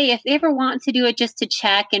 So I say if they ever want to do it just to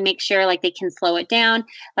check and make sure like they can slow it down,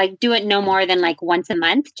 like do it no more than like once a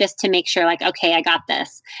month just to make sure like, okay, I got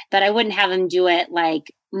this. But I wouldn't have them do it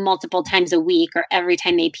like multiple times a week or every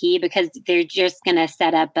time they pee because they're just going to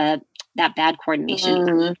set up that bad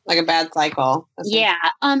coordination. Like a bad cycle. Yeah.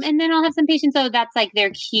 And then I'll have some patients, so that's like their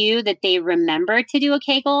cue that they remember to do a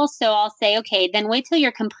Kegel. So I'll say, okay, then wait till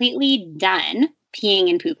you're completely done peeing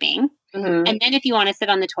and pooping. And then if you want to sit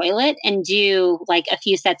on the toilet and do like a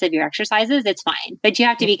few sets of your exercises, it's fine. But you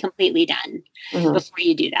have to be completely done before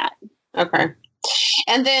you do that. Okay.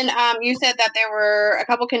 And then you said that there were a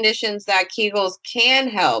couple conditions that Kegels can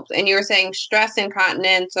help. And you were saying stress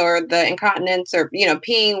incontinence or the incontinence or,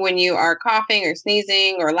 peeing when you are coughing or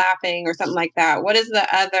sneezing or laughing or something like that. What is the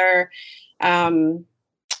other time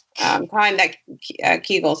that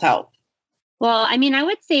Kegels help? Well, I mean, I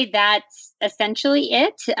would say that's essentially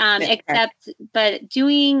it, but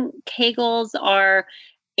doing Kegels are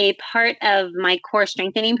a part of my core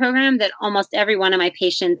strengthening program that almost every one of my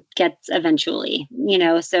patients gets eventually,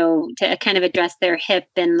 so to kind of address their hip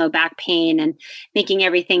and low back pain and making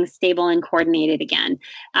everything stable and coordinated again.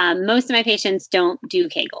 Most of my patients don't do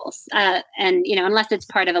Kegels, and, unless it's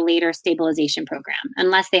part of a later stabilization program,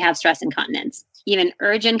 unless they have stress incontinence. Even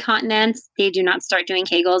urge incontinence, they do not start doing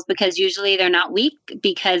Kegels because usually they're not weak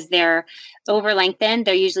because they're over lengthened.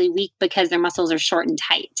 They're usually weak because their muscles are short and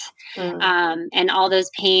tight. And all those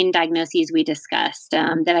pain diagnoses we discussed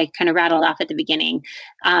that I kind of rattled off at the beginning,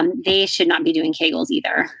 they should not be doing Kegels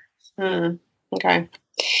either. Okay.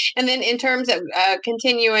 And then in terms of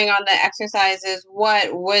continuing on the exercises, what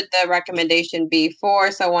would the recommendation be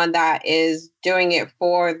for someone that is doing it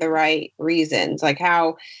for the right reasons? Like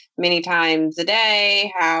how many times a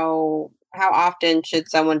day? How often should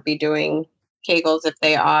someone be doing Kegels if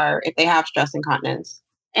they have stress incontinence?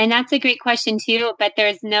 And that's a great question too, but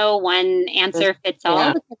there's no one answer fits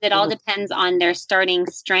all because it all depends on their starting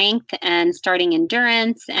strength and starting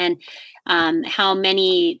endurance and how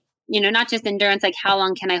many, not just endurance, like how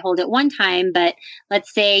long can I hold it one time, but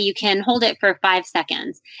let's say you can hold it for 5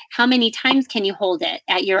 seconds. How many times can you hold it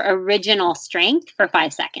at your original strength for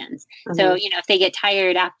 5 seconds? So, if they get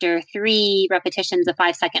tired after 3 repetitions of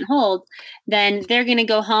 5-second hold, then they're going to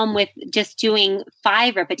go home with just doing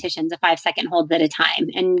 5 repetitions of 5-second holds at a time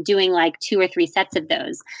and doing like 2 or 3 sets of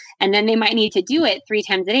those. And then they might need to do it 3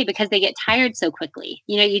 times a day because they get tired so quickly.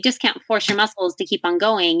 You just can't force your muscles to keep on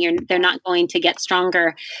going. They're not going to get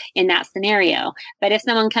stronger in that scenario. But if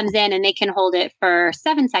someone comes in and they can hold it for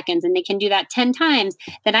 7 seconds and they can do that 10 times,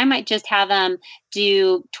 then I might just have them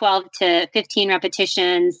do 12 to 15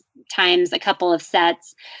 repetitions times a couple of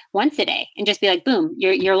sets once a day and just be like, boom,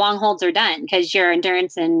 your long holds are done because your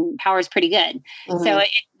endurance and power is pretty good. Mm-hmm. So it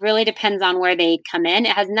really depends on where they come in.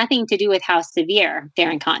 It has nothing to do with how severe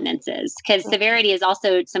their incontinence is, because severity is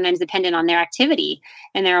also sometimes dependent on their activity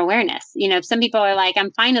and their awareness. You know, some people are like,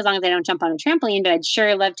 I'm fine as long as I don't jump on a trampoline, but I'd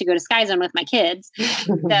sure love to go to Sky Zone with my kids.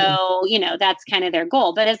 So, you know, that's kind of their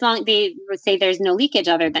goal. But as long they would say there's no leakage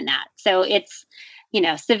other than that. So it's, you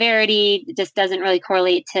know, severity just doesn't really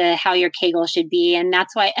correlate to how your Kegel should be. And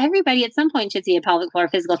that's why everybody at some point should see a pelvic floor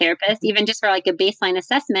physical therapist, even just for like a baseline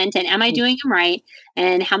assessment. And am I doing them right?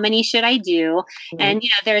 And how many should I do? And, you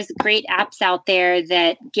know, there's great apps out there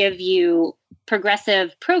that give you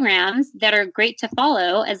progressive programs that are great to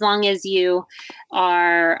follow as long as you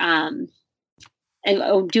are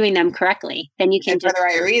doing them correctly. Then you can and for the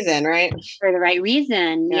right reason, right? For the right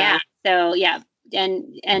reason. Yeah. So, yeah.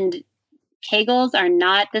 And Kegels are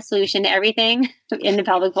not the solution to everything in the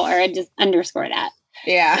pelvic floor. I just underscore that.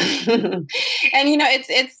 Yeah. And, you know,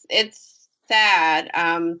 it's sad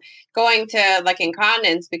going to like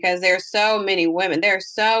incontinence, because there's so many women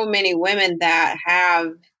that have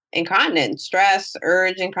incontinence, stress,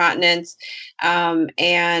 urge incontinence,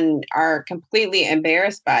 and are completely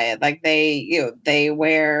embarrassed by it. Like they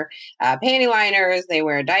wear panty liners, they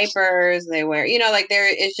wear diapers, they wear, you know, like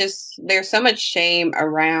there's so much shame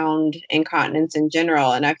around incontinence in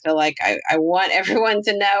general. And I feel like I want everyone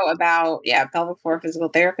to know about, pelvic floor physical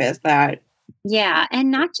therapists that. Yeah.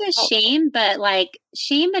 And not just shame, but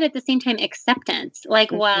at the same time acceptance.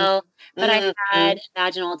 Like, well, but I had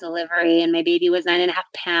vaginal delivery and my baby was 9.5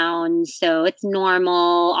 pounds. So it's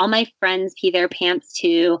normal. All my friends pee their pants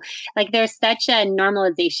too. Like there's such a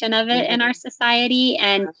normalization of it in our society.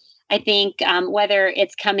 And I think whether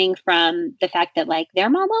it's coming from the fact that like their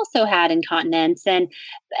mom also had incontinence, and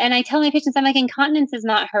I tell my patients, I'm like, incontinence is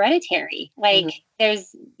not hereditary. Like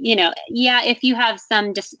there's, you know, if you have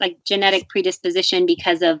some just like genetic predisposition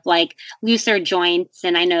because of like looser joints,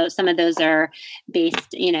 and I know some of those are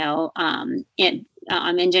based, you know, in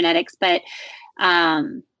genetics, but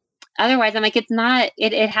otherwise, I'm like, it's not,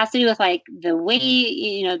 it has to do with like the way,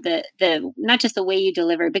 you know, the not just the way you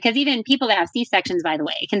deliver, because even people that have C-sections, by the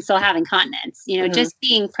way, can still have incontinence. You know, just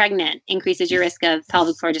being pregnant increases your risk of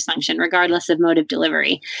pelvic floor dysfunction, regardless of mode of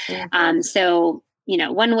delivery. So, you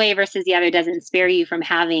know, one way versus the other doesn't spare you from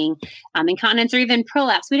having incontinence or even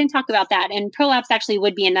prolapse. We didn't talk about that. And prolapse actually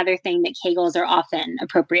would be another thing that Kegels are often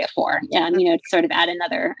appropriate for, you know, to sort of add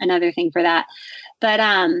another thing for that. But,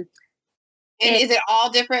 and is it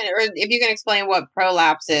all different, or if you can explain what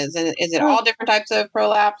prolapse is, and is it all different types of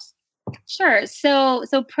prolapse? Sure. So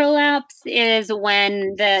prolapse is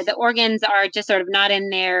when the organs are just sort of not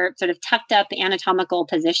in their sort of tucked up anatomical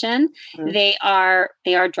position. They are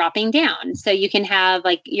dropping down. So you can have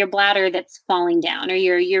like your bladder that's falling down, or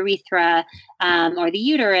your urethra, or the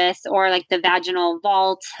uterus, or like the vaginal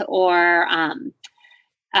vault, or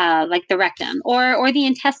like the rectum or the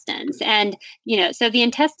intestines. And, you know, so the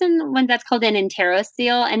intestine one, that's called an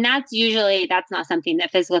enterocele. And that's not something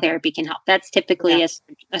that physical therapy can help. That's typically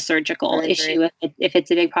a surgical issue if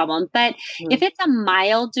it's a big problem. But if it's a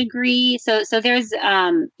mild degree, so there's,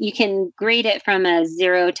 you can grade it from a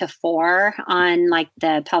 0 to 4 on like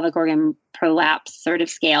the pelvic organ prolapse sort of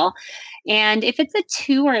scale. And if it's a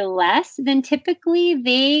 2 or less, then typically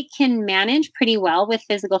they can manage pretty well with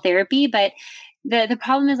physical therapy. But the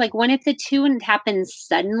problem is like when it's a 2 and it happens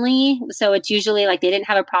suddenly, so it's usually like they didn't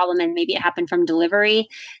have a problem and maybe it happened from delivery,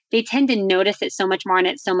 they tend to notice it so much more and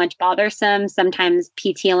it's so much bothersome. Sometimes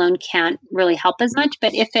PT alone can't really help as much.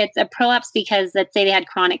 But if it's a prolapse because let's say they had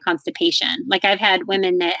chronic constipation, like I've had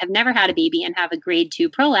women that have never had a baby and have a grade 2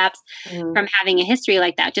 prolapse from having a history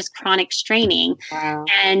like that, just chronic straining. Wow.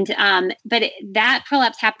 And that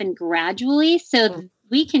prolapse happened gradually. So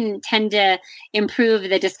we can tend to improve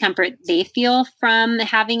the discomfort they feel from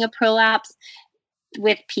having a prolapse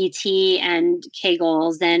with PT and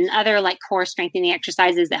Kegels and other like core strengthening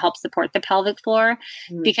exercises that help support the pelvic floor,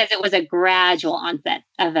 because it was a gradual onset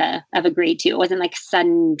of a grade 2. It wasn't like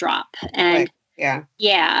sudden drop. And and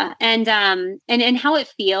how it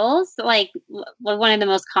feels like one of the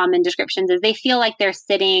most common descriptions is they feel like they're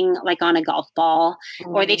sitting like on a golf ball,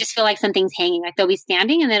 or they just feel like something's hanging, like they'll be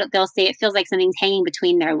standing and they'll say it feels like something's hanging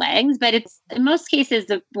between their legs. But it's in most cases,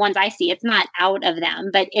 the ones I see, it's not out of them,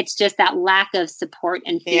 but it's just that lack of support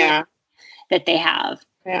and feeling that they have.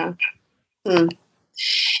 And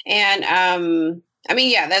I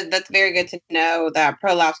mean, yeah, that's very good to know that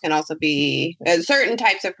prolapse can also be, certain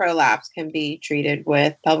types of prolapse can be treated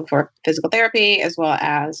with pelvic floor physical therapy as well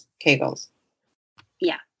as Kegels.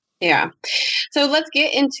 Yeah. Yeah. So let's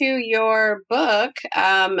get into your book,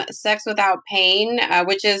 Sex Without Pain,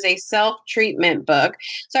 which is a self-treatment book.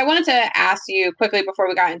 So I wanted to ask you quickly before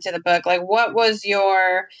we got into the book, like what was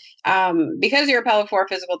your, because you're a pelvic floor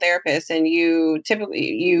physical therapist and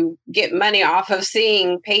you get money off of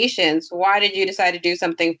seeing patients, why did you decide to do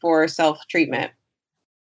something for self-treatment?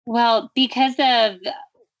 Well, because of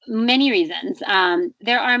many reasons.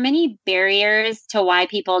 There are many barriers to why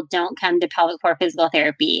people don't come to pelvic floor physical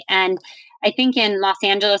therapy. And I think in Los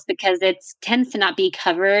Angeles, because it tends to not be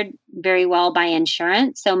covered very well by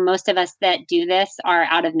insurance. So most of us that do this are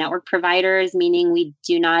out of network providers, meaning we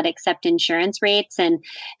do not accept insurance rates and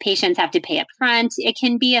patients have to pay up front. It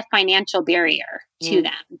can be a financial barrier to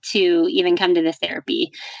them to even come to this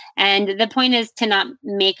therapy. And the point is to not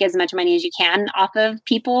make as much money as you can off of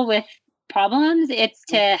people with problems. It's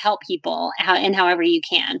to help people in however you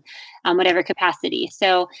can, whatever capacity.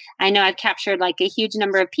 So I know I've captured like a huge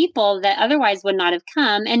number of people that otherwise would not have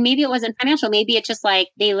come. And maybe it wasn't financial. Maybe it's just like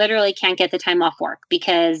they literally can't get the time off work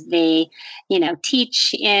because they,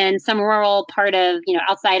 teach in some rural part of,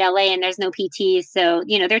 outside LA and there's no PT. So,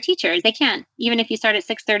 they're teachers. They can't, even if you start at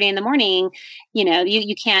 6:30 in the morning,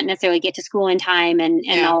 you can't necessarily get to school in time and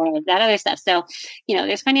all of that other stuff. So,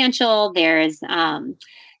 there's financial, there's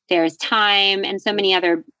time and so many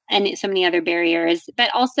other barriers. But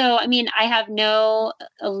also, I mean, I have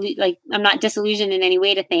I'm not disillusioned in any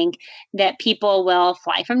way to think that people will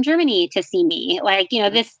fly from Germany to see me.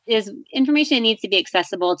 This is information that needs to be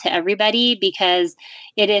accessible to everybody because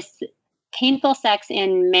it is painful sex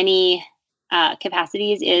in many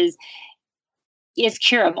capacities is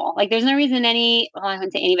curable. Like there's no reason I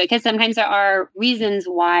wouldn't say any, because sometimes there are reasons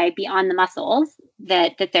why beyond the muscles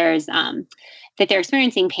that there's that they're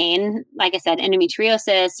experiencing pain, like I said,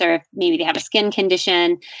 endometriosis, or maybe they have a skin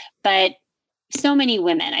condition. But so many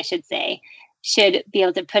women, I should say, should be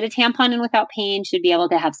able to put a tampon in without pain, should be able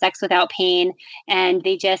to have sex without pain, and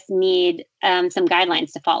they just need some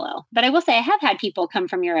guidelines to follow. But I will say I have had people come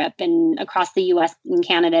from Europe and across the US and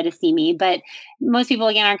Canada to see me, but most people,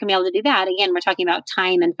 again, aren't going to be able to do that. Again, we're talking about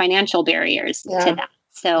time and financial barriers to that.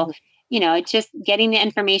 So, it's just getting the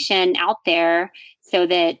information out there so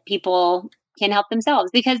that people can help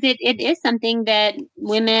themselves, because it is something that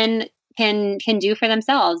women can do for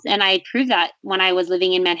themselves. And I proved that when I was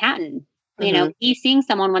living in Manhattan. Me seeing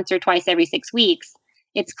someone once or twice every 6 weeks,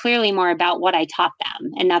 it's clearly more about what I taught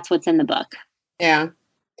them. And that's what's in the book. Yeah.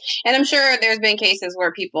 And I'm sure there's been cases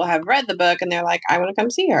where people have read the book and they're like, I want to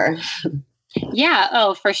come see her. Yeah.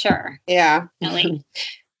 Oh, for sure. Yeah. Definitely.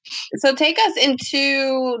 So take us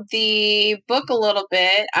into the book a little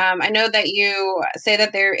bit. I know that you say that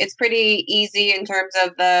it's pretty easy in terms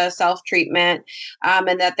of the self-treatment,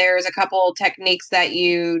 and that there's a couple techniques that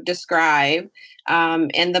you describe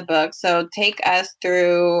in the book. So take us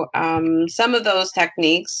through some of those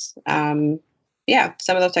techniques.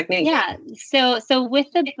 Some of those techniques. Yeah. So with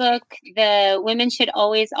the book, the women should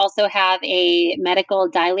always also have a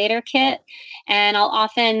medical dilator kit. And I'll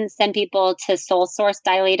often send people to sole source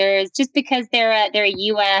dilators just because they're a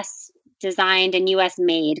US designed and US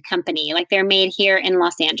made company. Like they're made here in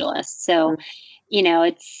Los Angeles. So,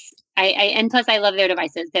 and plus I love their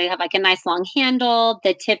devices. They have like a nice long handle.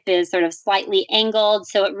 The tip is sort of slightly angled,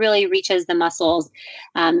 so it really reaches the muscles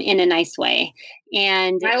in a nice way.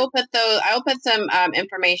 And I will put some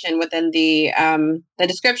information within the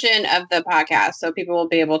description of the podcast, so people will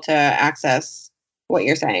be able to access what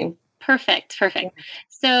you're saying. Perfect.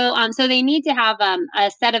 So they need to have a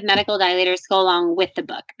set of medical dilators go along with the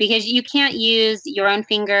book, because you can't use your own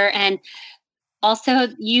finger. And also,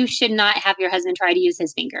 you should not have your husband try to use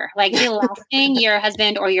his finger. Like the last thing your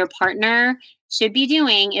husband or your partner should be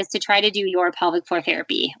doing is to try to do your pelvic floor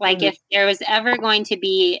therapy. Like if there was ever going to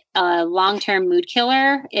be a long-term mood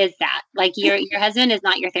killer, is that like your husband is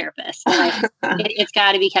not your therapist. Like it's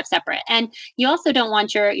got to be kept separate. And you also don't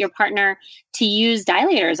want your partner to use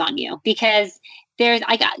dilators on you, because and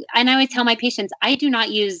I always tell my patients, I do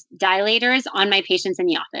not use dilators on my patients in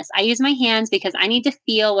the office. I use my hands because I need to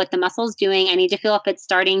feel what the muscle's doing. I need to feel if it's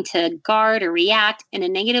starting to guard or react in a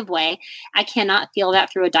negative way. I cannot feel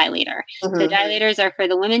that through a dilator. So dilators are for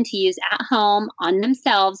the women to use at home on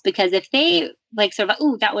themselves, because if they like sort of,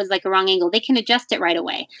 ooh, that was like a wrong angle, they can adjust it right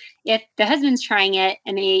away. If the husband's trying it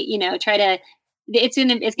and they, try to,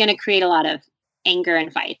 it's going to create a lot of anger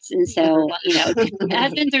and fights. And so,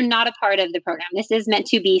 husbands are not a part of the program. This is meant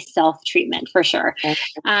to be self-treatment for sure.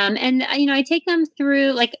 And, I take them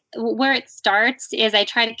through, like, where it starts is I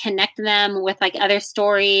try to connect them with like other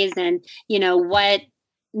stories and, what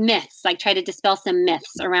myths, like try to dispel some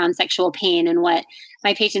myths around sexual pain and what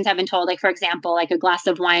my patients have been told, like, for example, like a glass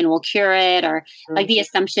of wine will cure it, or like the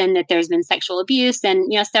assumption that there's been sexual abuse and,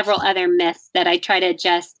 several other myths that I try to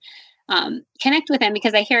just connect with them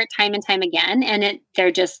because I hear it time and time again, and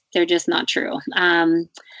they're just not true. I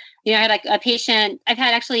had like a patient, I've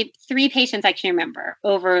had actually 3 patients I can remember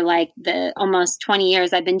over like the almost 20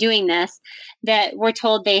 years I've been doing this that were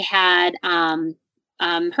told they had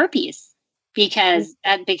herpes because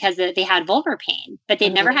they had vulvar pain, but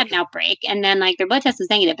they'd never had an outbreak. And then like their blood test was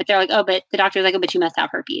negative, but they're like, oh, but the doctor's like, oh, but you must have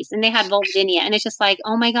herpes. And they had vulvodynia. And it's just like,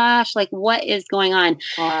 oh my gosh, like what is going on?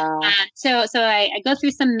 Wow. So I go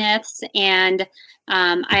through some myths and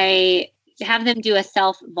I have them do a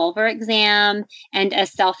self-vulvar exam and a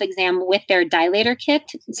self-exam with their dilator kit.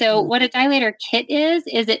 So what a dilator kit is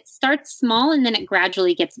it starts small and then it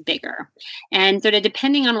gradually gets bigger. And sort of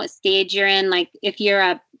depending on what stage you're in, like if you're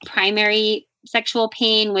a primary sexual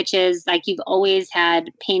pain, which is like you've always had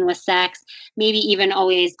pain with sex, maybe even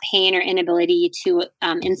always pain or inability to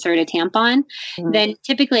insert a tampon, then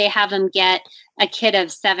typically I have them get a kit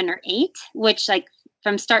of 7 or 8, which like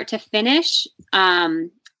from start to finish,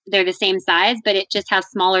 they're the same size, but it just has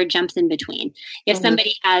smaller jumps in between. If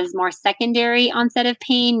somebody has more secondary onset of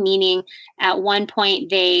pain, meaning at one point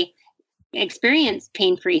they experience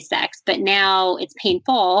pain-free sex, but now it's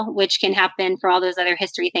painful, which can happen for all those other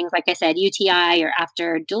history things, like I said, UTI or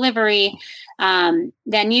after delivery,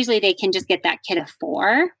 then usually they can just get that kit of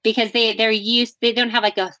 4 because they don't have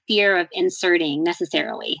like a fear of inserting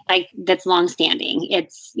necessarily, like that's longstanding.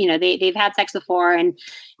 It's, they've had sex before and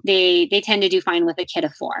they tend to do fine with a kit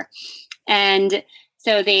of 4. And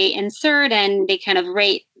so they insert and they kind of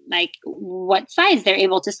rate like what size they're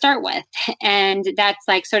able to start with. And that's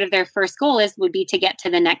like sort of their first goal would be to get to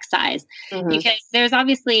the next size, because there's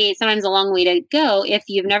obviously sometimes a long way to go if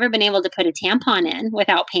you've never been able to put a tampon in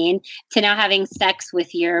without pain to now having sex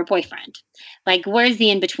with your boyfriend. Like where's the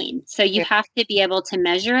in between? So you have to be able to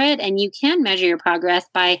measure it, and you can measure your progress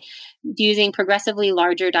by using progressively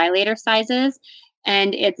larger dilator sizes.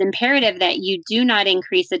 And it's imperative that you do not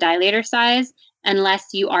increase the dilator size unless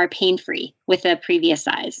you are pain-free with a previous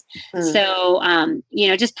size. So,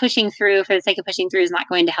 just pushing through for the sake of pushing through is not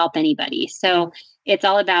going to help anybody. So it's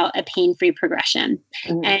all about a pain-free progression.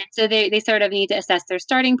 And so they sort of need to assess their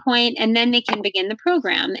starting point, and then they can begin the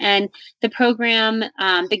program. And the program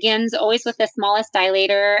begins always with the smallest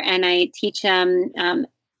dilator, and I teach them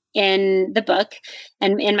in the book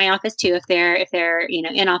and in my office too, if they're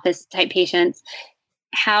in-office type patients,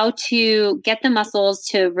 how to get the muscles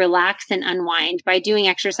to relax and unwind by doing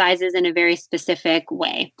exercises in a very specific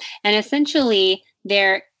way. And essentially,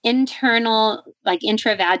 they're internal, like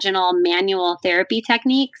intravaginal manual therapy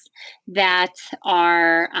techniques that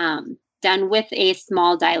are done with a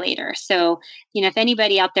small dilator. So, if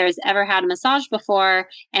anybody out there has ever had a massage before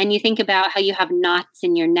and you think about how you have knots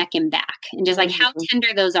in your neck and back and just like how tender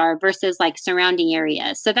those are versus like surrounding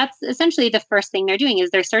areas. So that's essentially the first thing they're doing is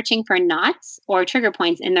they're searching for knots or trigger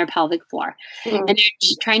points in their pelvic floor. And they're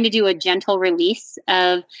trying to do a gentle release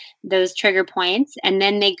of those trigger points. And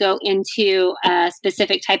then they go into a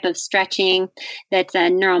specific type of stretching that's a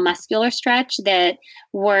neuromuscular stretch that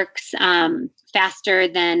works faster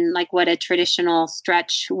than like what a traditional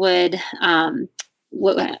stretch would,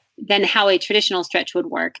 than how a traditional stretch would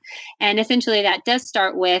work. And essentially that does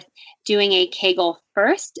start with doing a Kegel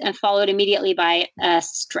first and followed immediately by a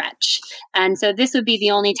stretch. And so this would be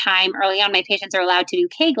the only time early on my patients are allowed to do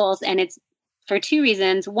Kegels. And it's for 2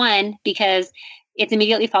 reasons. One, because it's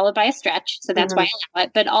immediately followed by a stretch. So that's why I allow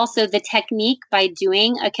it. But also the technique by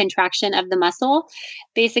doing a contraction of the muscle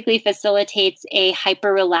basically facilitates a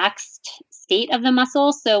hyper relaxed state of the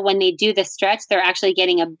muscle. So when they do the stretch, they're actually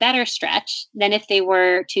getting a better stretch than if they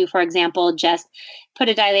were to, for example, just put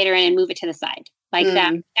a dilator in and move it to the side. Like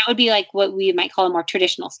that would be like what we might call a more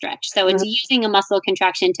traditional stretch. So it's using a muscle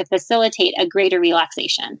contraction to facilitate a greater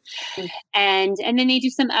relaxation. And then they do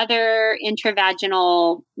some other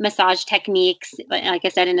intravaginal massage techniques, like I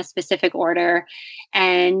said, in a specific order.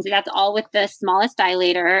 And that's all with the smallest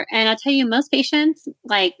dilator. And I'll tell you, most patients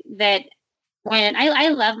like that. When I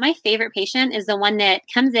love, my favorite patient is the one that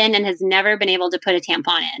comes in and has never been able to put a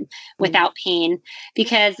tampon in without pain,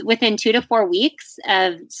 because within 2 to 4 weeks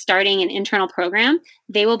of starting an internal program,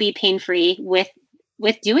 they will be pain-free with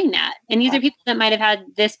with doing that. And these are people that might have had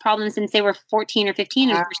this problem since they were 14 or 15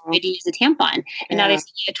 and first tried to use a tampon. And now they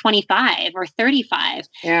see at 25 or 35.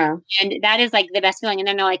 Yeah. And that is like the best feeling. And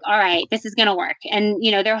then they're like, all right, this is going to work. And,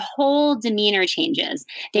 their whole demeanor changes.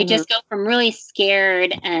 They just go from really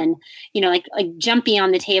scared and, like jumpy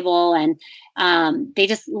on the table. And they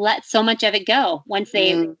just let so much of it go once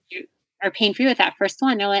they are pain-free with that first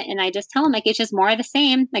one. And I just tell them, like, it's just more of the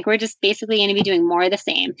same. Like, we're just basically going to be doing more of the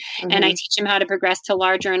same. And I teach them how to progress to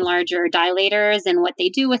larger and larger dilators and what they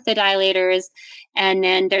do with the dilators. And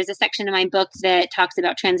then there's a section in my book that talks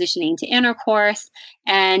about transitioning to intercourse.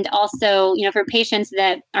 And also, for patients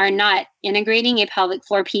that are not integrating a pelvic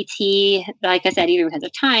floor PT, like I said, either because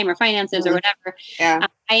of time or finances or whatever,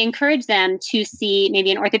 I encourage them to see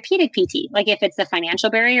maybe an orthopedic PT, like if it's a financial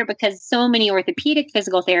barrier, because so many orthopedic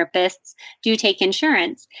physical therapists do take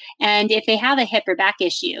insurance. And if they have a hip or back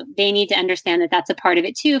issue, they need to understand that that's a part of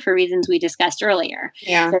it too, for reasons we discussed earlier.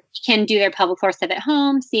 So they can do their pelvic floor stuff at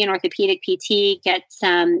home, see an orthopedic PT, get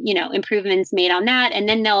some, improvements made on that, and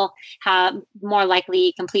then they'll have more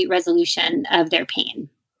likely complete resolution of their pain.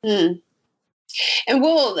 And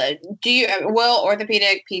will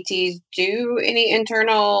orthopedic PTs do any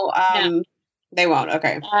internal? No. They won't.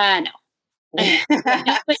 Okay. No.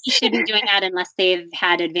 Nobody should be doing that unless they've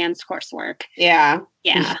had advanced coursework. Yeah.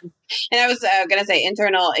 Yeah. And I was going to say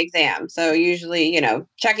internal exam. So usually,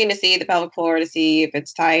 checking to see the pelvic floor to see if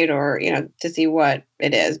it's tight or, to see what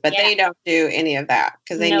it is. But they don't do any of that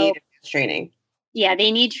because they need training. Yeah,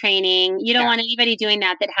 they need training. You don't want anybody doing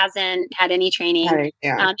that hasn't had any training. And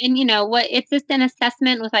it's just an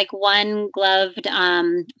assessment with like one gloved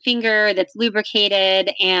finger that's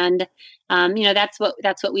lubricated, and that's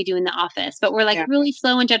what we do in the office. But we're like really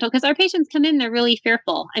slow and gentle because our patients come in, they're really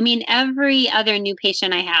fearful. I mean, every other new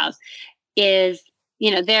patient I have is,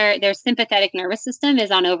 their sympathetic nervous system is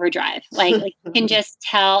on overdrive. Like you can just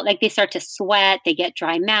tell, like they start to sweat, they get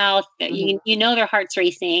dry mouth, their heart's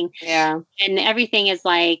racing. Yeah. And everything is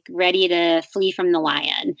like ready to flee from the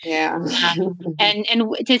lion. Yeah.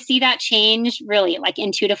 And to see that change really like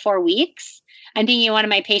in 2 to 4 weeks, I'm thinking of one of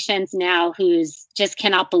my patients now who's just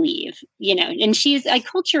cannot believe, and she's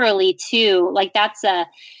culturally too, like that's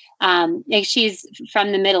she's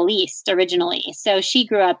from the Middle East originally. So she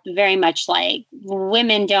grew up very much like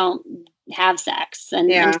women don't have sex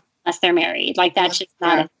unless they're married. Like that's just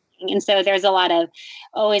not a thing. And so there's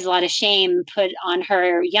always a lot of shame put on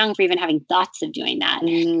her young for even having thoughts of doing that.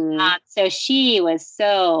 So she was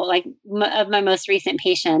so of my most recent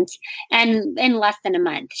patients, and in less than a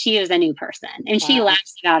month, she was a new person and she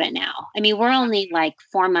laughs about it now. I mean, we're only like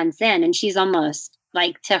 4 months in and she's almost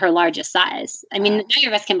like to her largest size. I mean, neither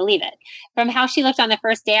of us can believe it. From how she looked on the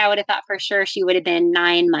first day, I would have thought for sure she would have been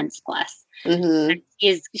 9 months plus.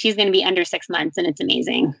 She's going to be under 6 months, and it's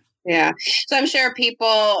amazing. Yeah. So I'm sure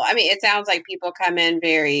it sounds like people come in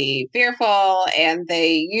very fearful and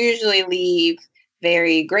they usually leave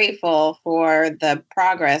very grateful for the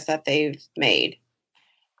progress that they've made.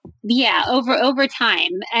 Yeah. Over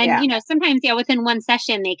time. And, sometimes, within one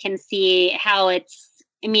session, they can see how that's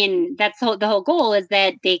the whole goal is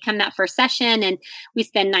that they come that first session and we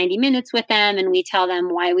spend 90 minutes with them and we tell them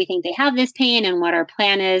why we think they have this pain and what our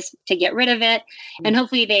plan is to get rid of it. And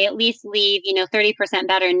hopefully they at least leave, 30%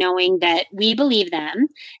 better knowing that we believe them,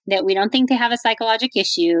 that we don't think they have a psychological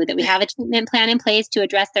issue, that we have a treatment plan in place to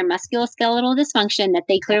address their musculoskeletal dysfunction that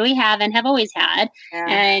they clearly have and have always had.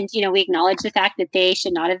 And, we acknowledge the fact that they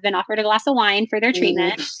should not have been offered a glass of wine for their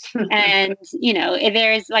treatment. And,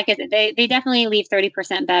 there's, like I said, they definitely leave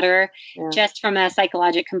 30% better just from a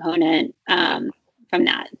psychological component from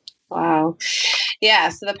that. Wow. Yeah.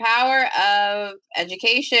 So the power of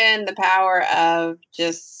education, the power of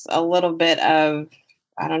just a little bit of,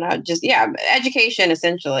 I don't know, education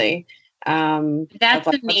essentially. That's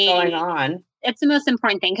what's going on. It's the most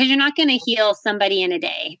important thing because you're not going to heal somebody in a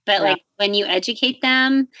day, but like when you educate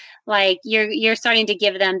them, like you're starting to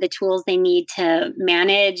give them the tools they need to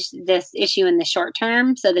manage this issue in the short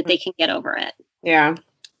term so that they can get over it. Yeah.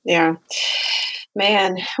 Yeah.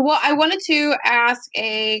 Man. Well, I wanted to ask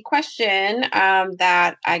a question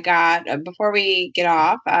that I got before we get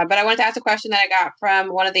off, but I wanted to ask a question that I got from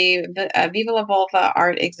one of the Viva La Vulva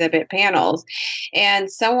art exhibit panels.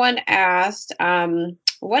 And someone asked,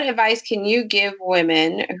 what advice can you give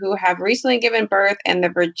women who have recently given birth and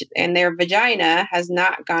their vagina has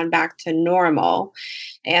not gone back to normal?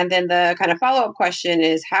 And then the kind of follow-up question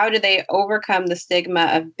is, how do they overcome the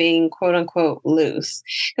stigma of being quote unquote loose?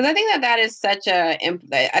 Because I think that is such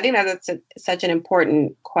such an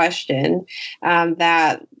important question,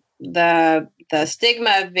 that the the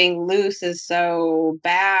stigma of being loose is so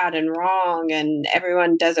bad and wrong, and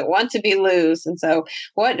everyone doesn't want to be loose. And so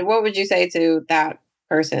what would you say to that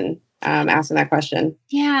person asking that question?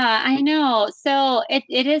 Yeah, I know. So it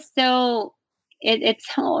is so it's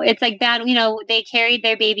like that, they carried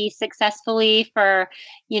their baby successfully for,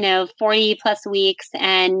 40 plus weeks,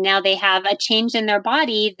 and now they have a change in their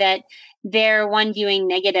body that they're one viewing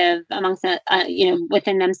negative amongst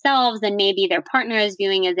within themselves, and maybe their partner is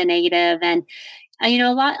viewing as a negative. And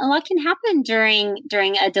a lot can happen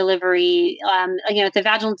during a delivery. With a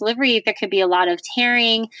vaginal delivery, there could be a lot of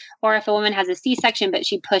tearing, or if a woman has a C-section but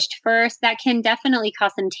she pushed first, that can definitely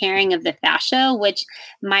cause some tearing of the fascia, which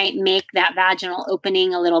might make that vaginal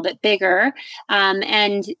opening a little bit bigger.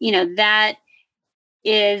 And that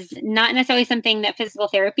is not necessarily something that physical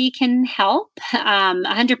therapy can help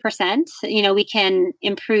 100%. We can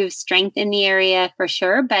improve strength in the area for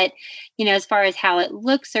sure, but as far as how it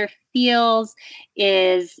looks or feels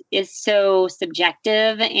is so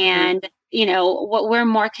subjective. And what we're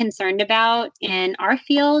more concerned about in our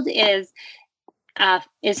field is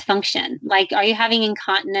function. Like, are you having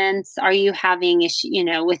incontinence? Are you having issue,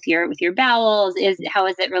 with your bowels? How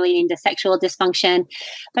is it relating to sexual dysfunction?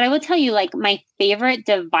 But I will tell you, like, my favorite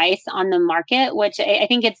device on the market, which I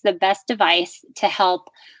think it's the best device to help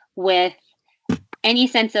with any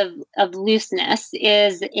sense of looseness,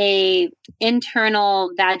 is a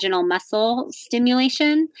internal vaginal muscle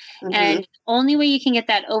stimulation. Mm-hmm. And only way you can get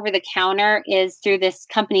that over the counter is through this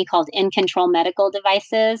company called In Control Medical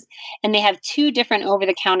Devices. And they have two different over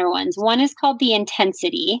the counter ones. One is called the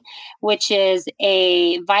Intensity, which is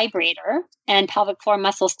a vibrator and pelvic floor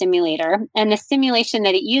muscle stimulator. And the stimulation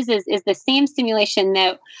that it uses is the same stimulation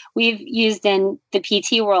that we've used in the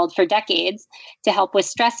PT world for decades to help with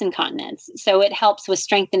stress incontinence. So it helps with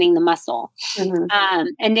strengthening the muscle. Mm-hmm.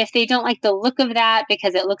 And if they don't like the look of that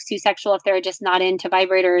because it looks too sexual, if they're just not into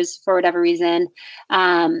vibrators for whatever reason,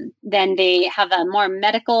 then they have a more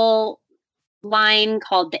medical line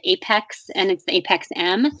called the Apex, and it's the Apex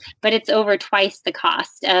M, but it's over twice the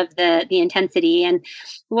cost of the Intensity. And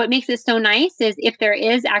what makes it so nice is if there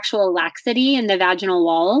is actual laxity in the vaginal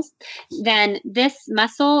walls, then this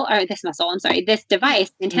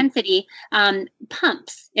device, Intensity,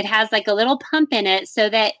 pumps. It has like a little pump in it so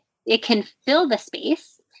that it can fill the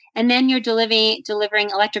space. And then you're delivering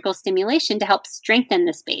electrical stimulation to help strengthen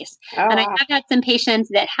the space. Oh, and wow. I have had some patients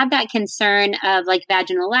that have that concern of like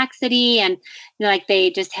vaginal laxity, and like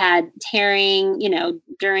they just had tearing,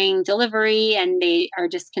 during delivery, and they are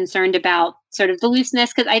just concerned about sort of the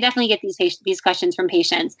looseness. Because I definitely get these questions from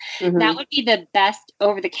patients. Mm-hmm. That would be the best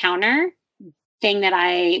over the counter thing that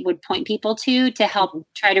I would point people to help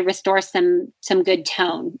try to restore some good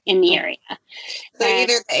tone in the area. So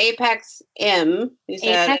either the Apex M, you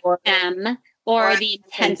said, Apex M, or the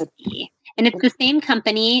Intensity. And it's the same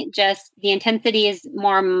company, just the Intensity is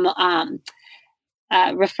more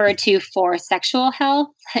referred to for sexual health,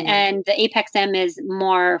 and the Apex M is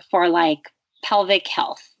more for like pelvic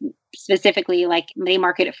health. Specifically, like they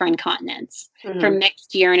market it for incontinence, for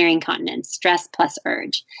mixed urinary incontinence, stress plus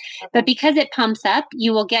urge. Okay. But because it pumps up,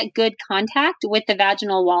 you will get good contact with the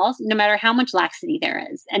vaginal walls, no matter how much laxity there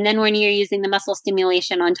is. And then when you're using the muscle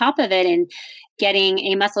stimulation on top of it and getting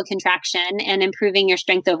a muscle contraction and improving your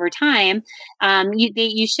strength over time,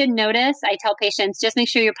 you should notice, I tell patients, just make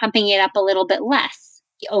sure you're pumping it up a little bit less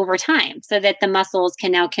over time so that the muscles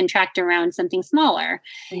can now contract around something smaller.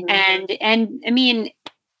 And I mean,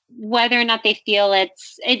 whether or not they feel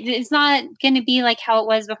it's not going to be like how it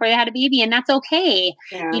was before they had a baby, and that's okay.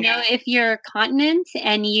 Yeah. If you're continent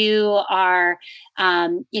and you are,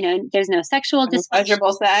 there's no sexual dysfunction,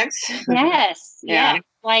 pleasurable sex. Yes. Yeah.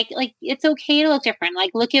 Like it's okay to look different.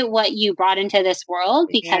 Like, look at what you brought into this world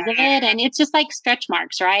because of it. And it's just like stretch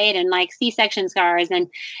marks, right? And like C-section scars, and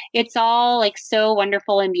it's all like so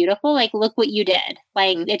wonderful and beautiful. Like, look what you did.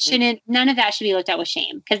 Like none of that should be looked at with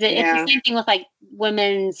shame, because it's the same thing with like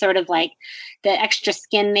women, sort of like the extra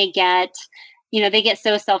skin they get, they get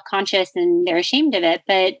so self-conscious and they're ashamed of it.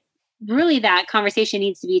 But really that conversation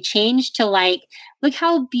needs to be changed to like, look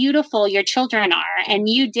how beautiful your children are, and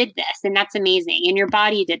you did this, and that's amazing, and your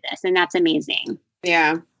body did this, and that's amazing.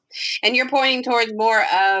 Yeah. And you're pointing towards more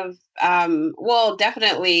of,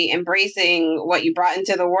 definitely embracing what you brought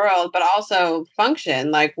into the world, but also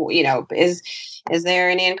function. Like, is there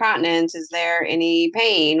any incontinence? Is there any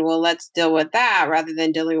pain? Well, let's deal with that rather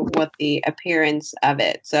than dealing with the appearance of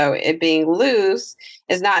it. So it being loose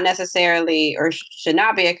is not necessarily, or should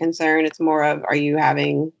not be, a concern. It's more of, are you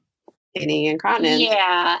having any incontinence?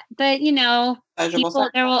 Yeah, but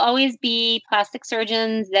there will always be plastic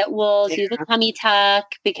surgeons that will do the tummy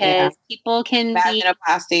tuck, because people can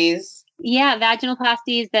vaginoplasties. Yeah,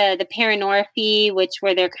 vaginoplasty is the perinorrhaphy,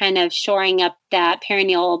 where they're kind of shoring up that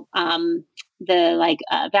perineal,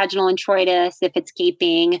 vaginal introitus if it's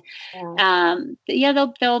gaping.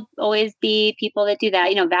 There'll always be people that do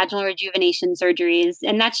that, vaginal rejuvenation surgeries,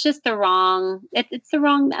 and that's just it's the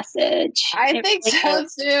wrong message. I think so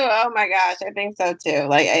too. Oh my gosh, I think so too.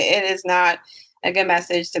 Like it is not a good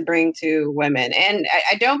message to bring to women. And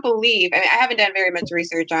I don't believe, I haven't done very much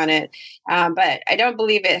research on it, but I don't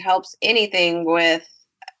believe it helps anything with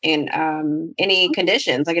any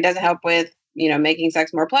conditions. Like it doesn't help with, making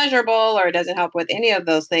sex more pleasurable, or it doesn't help with any of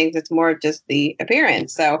those things. It's more just the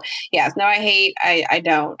appearance. So yes, no, I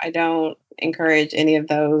don't encourage any of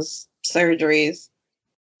those surgeries.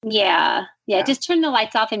 Yeah. Just turn the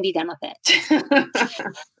lights off and be done with it.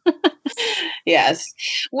 Yes.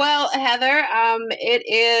 Well, Heather, it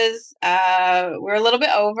is, we're a little bit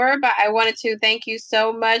over, but I wanted to thank you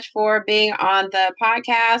so much for being on the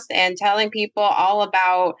podcast and telling people all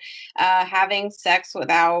about having sex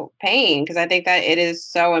without pain, because I think that it is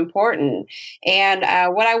so important. And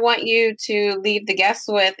what I want you to leave the guests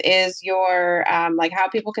with is your, how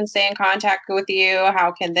people can stay in contact with you,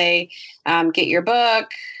 how can they get your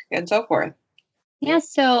book, and so forth. Yeah,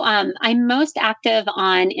 so I'm most active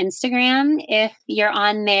on Instagram. If you're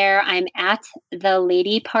on there, I'm at the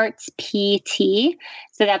Lady Parts PT.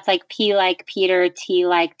 So that's like P like Peter, T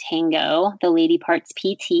like Tango, the Lady Parts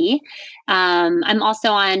PT. I'm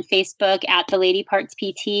also on Facebook at the Lady Parts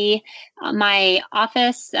PT. My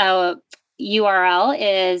office URL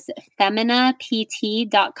is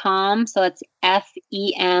feminapt.com. So it's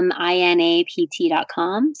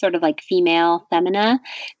FEMINAPT.com, sort of like female femina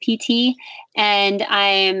PT. And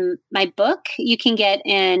my book you can get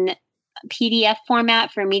in PDF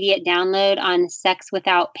format for immediate download on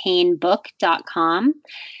sexwithoutpainbook.com,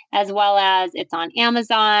 as well as it's on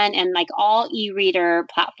Amazon and like all e-reader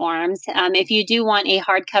platforms. If you do want a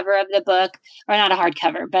hardcover of the book, or not a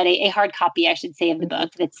hardcover, but a hard copy, I should say, of the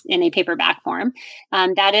book that's in a paperback form,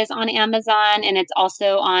 that is on Amazon, and it's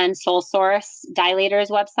also on Soul Source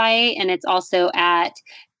Dilator's website, and it's also at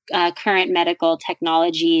Current Medical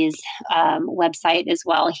Technologies website as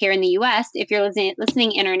well. Here in the U.S., if you're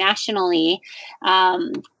listening internationally,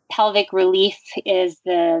 Pelvic Relief is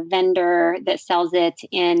the vendor that sells it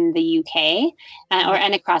in the UK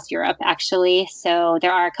and across Europe, actually. So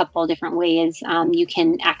there are a couple different ways you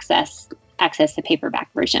can access the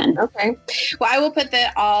paperback version. Okay. Well, I will put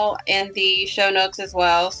that all in the show notes as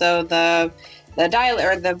well. So the dial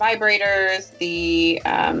or the vibrators, the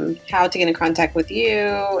how to get in contact with you,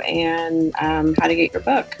 and how to get your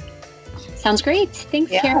book. Sounds great.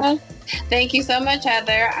 Thanks, Kara. Thank you so much,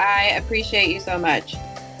 Heather. I appreciate you so much.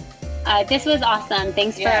 This was awesome.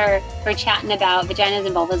 Thanks for chatting about vaginas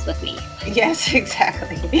and vulvas with me. Yes,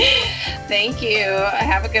 exactly. Thank you.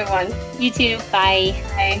 Have a good one. You too. Bye.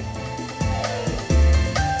 Bye.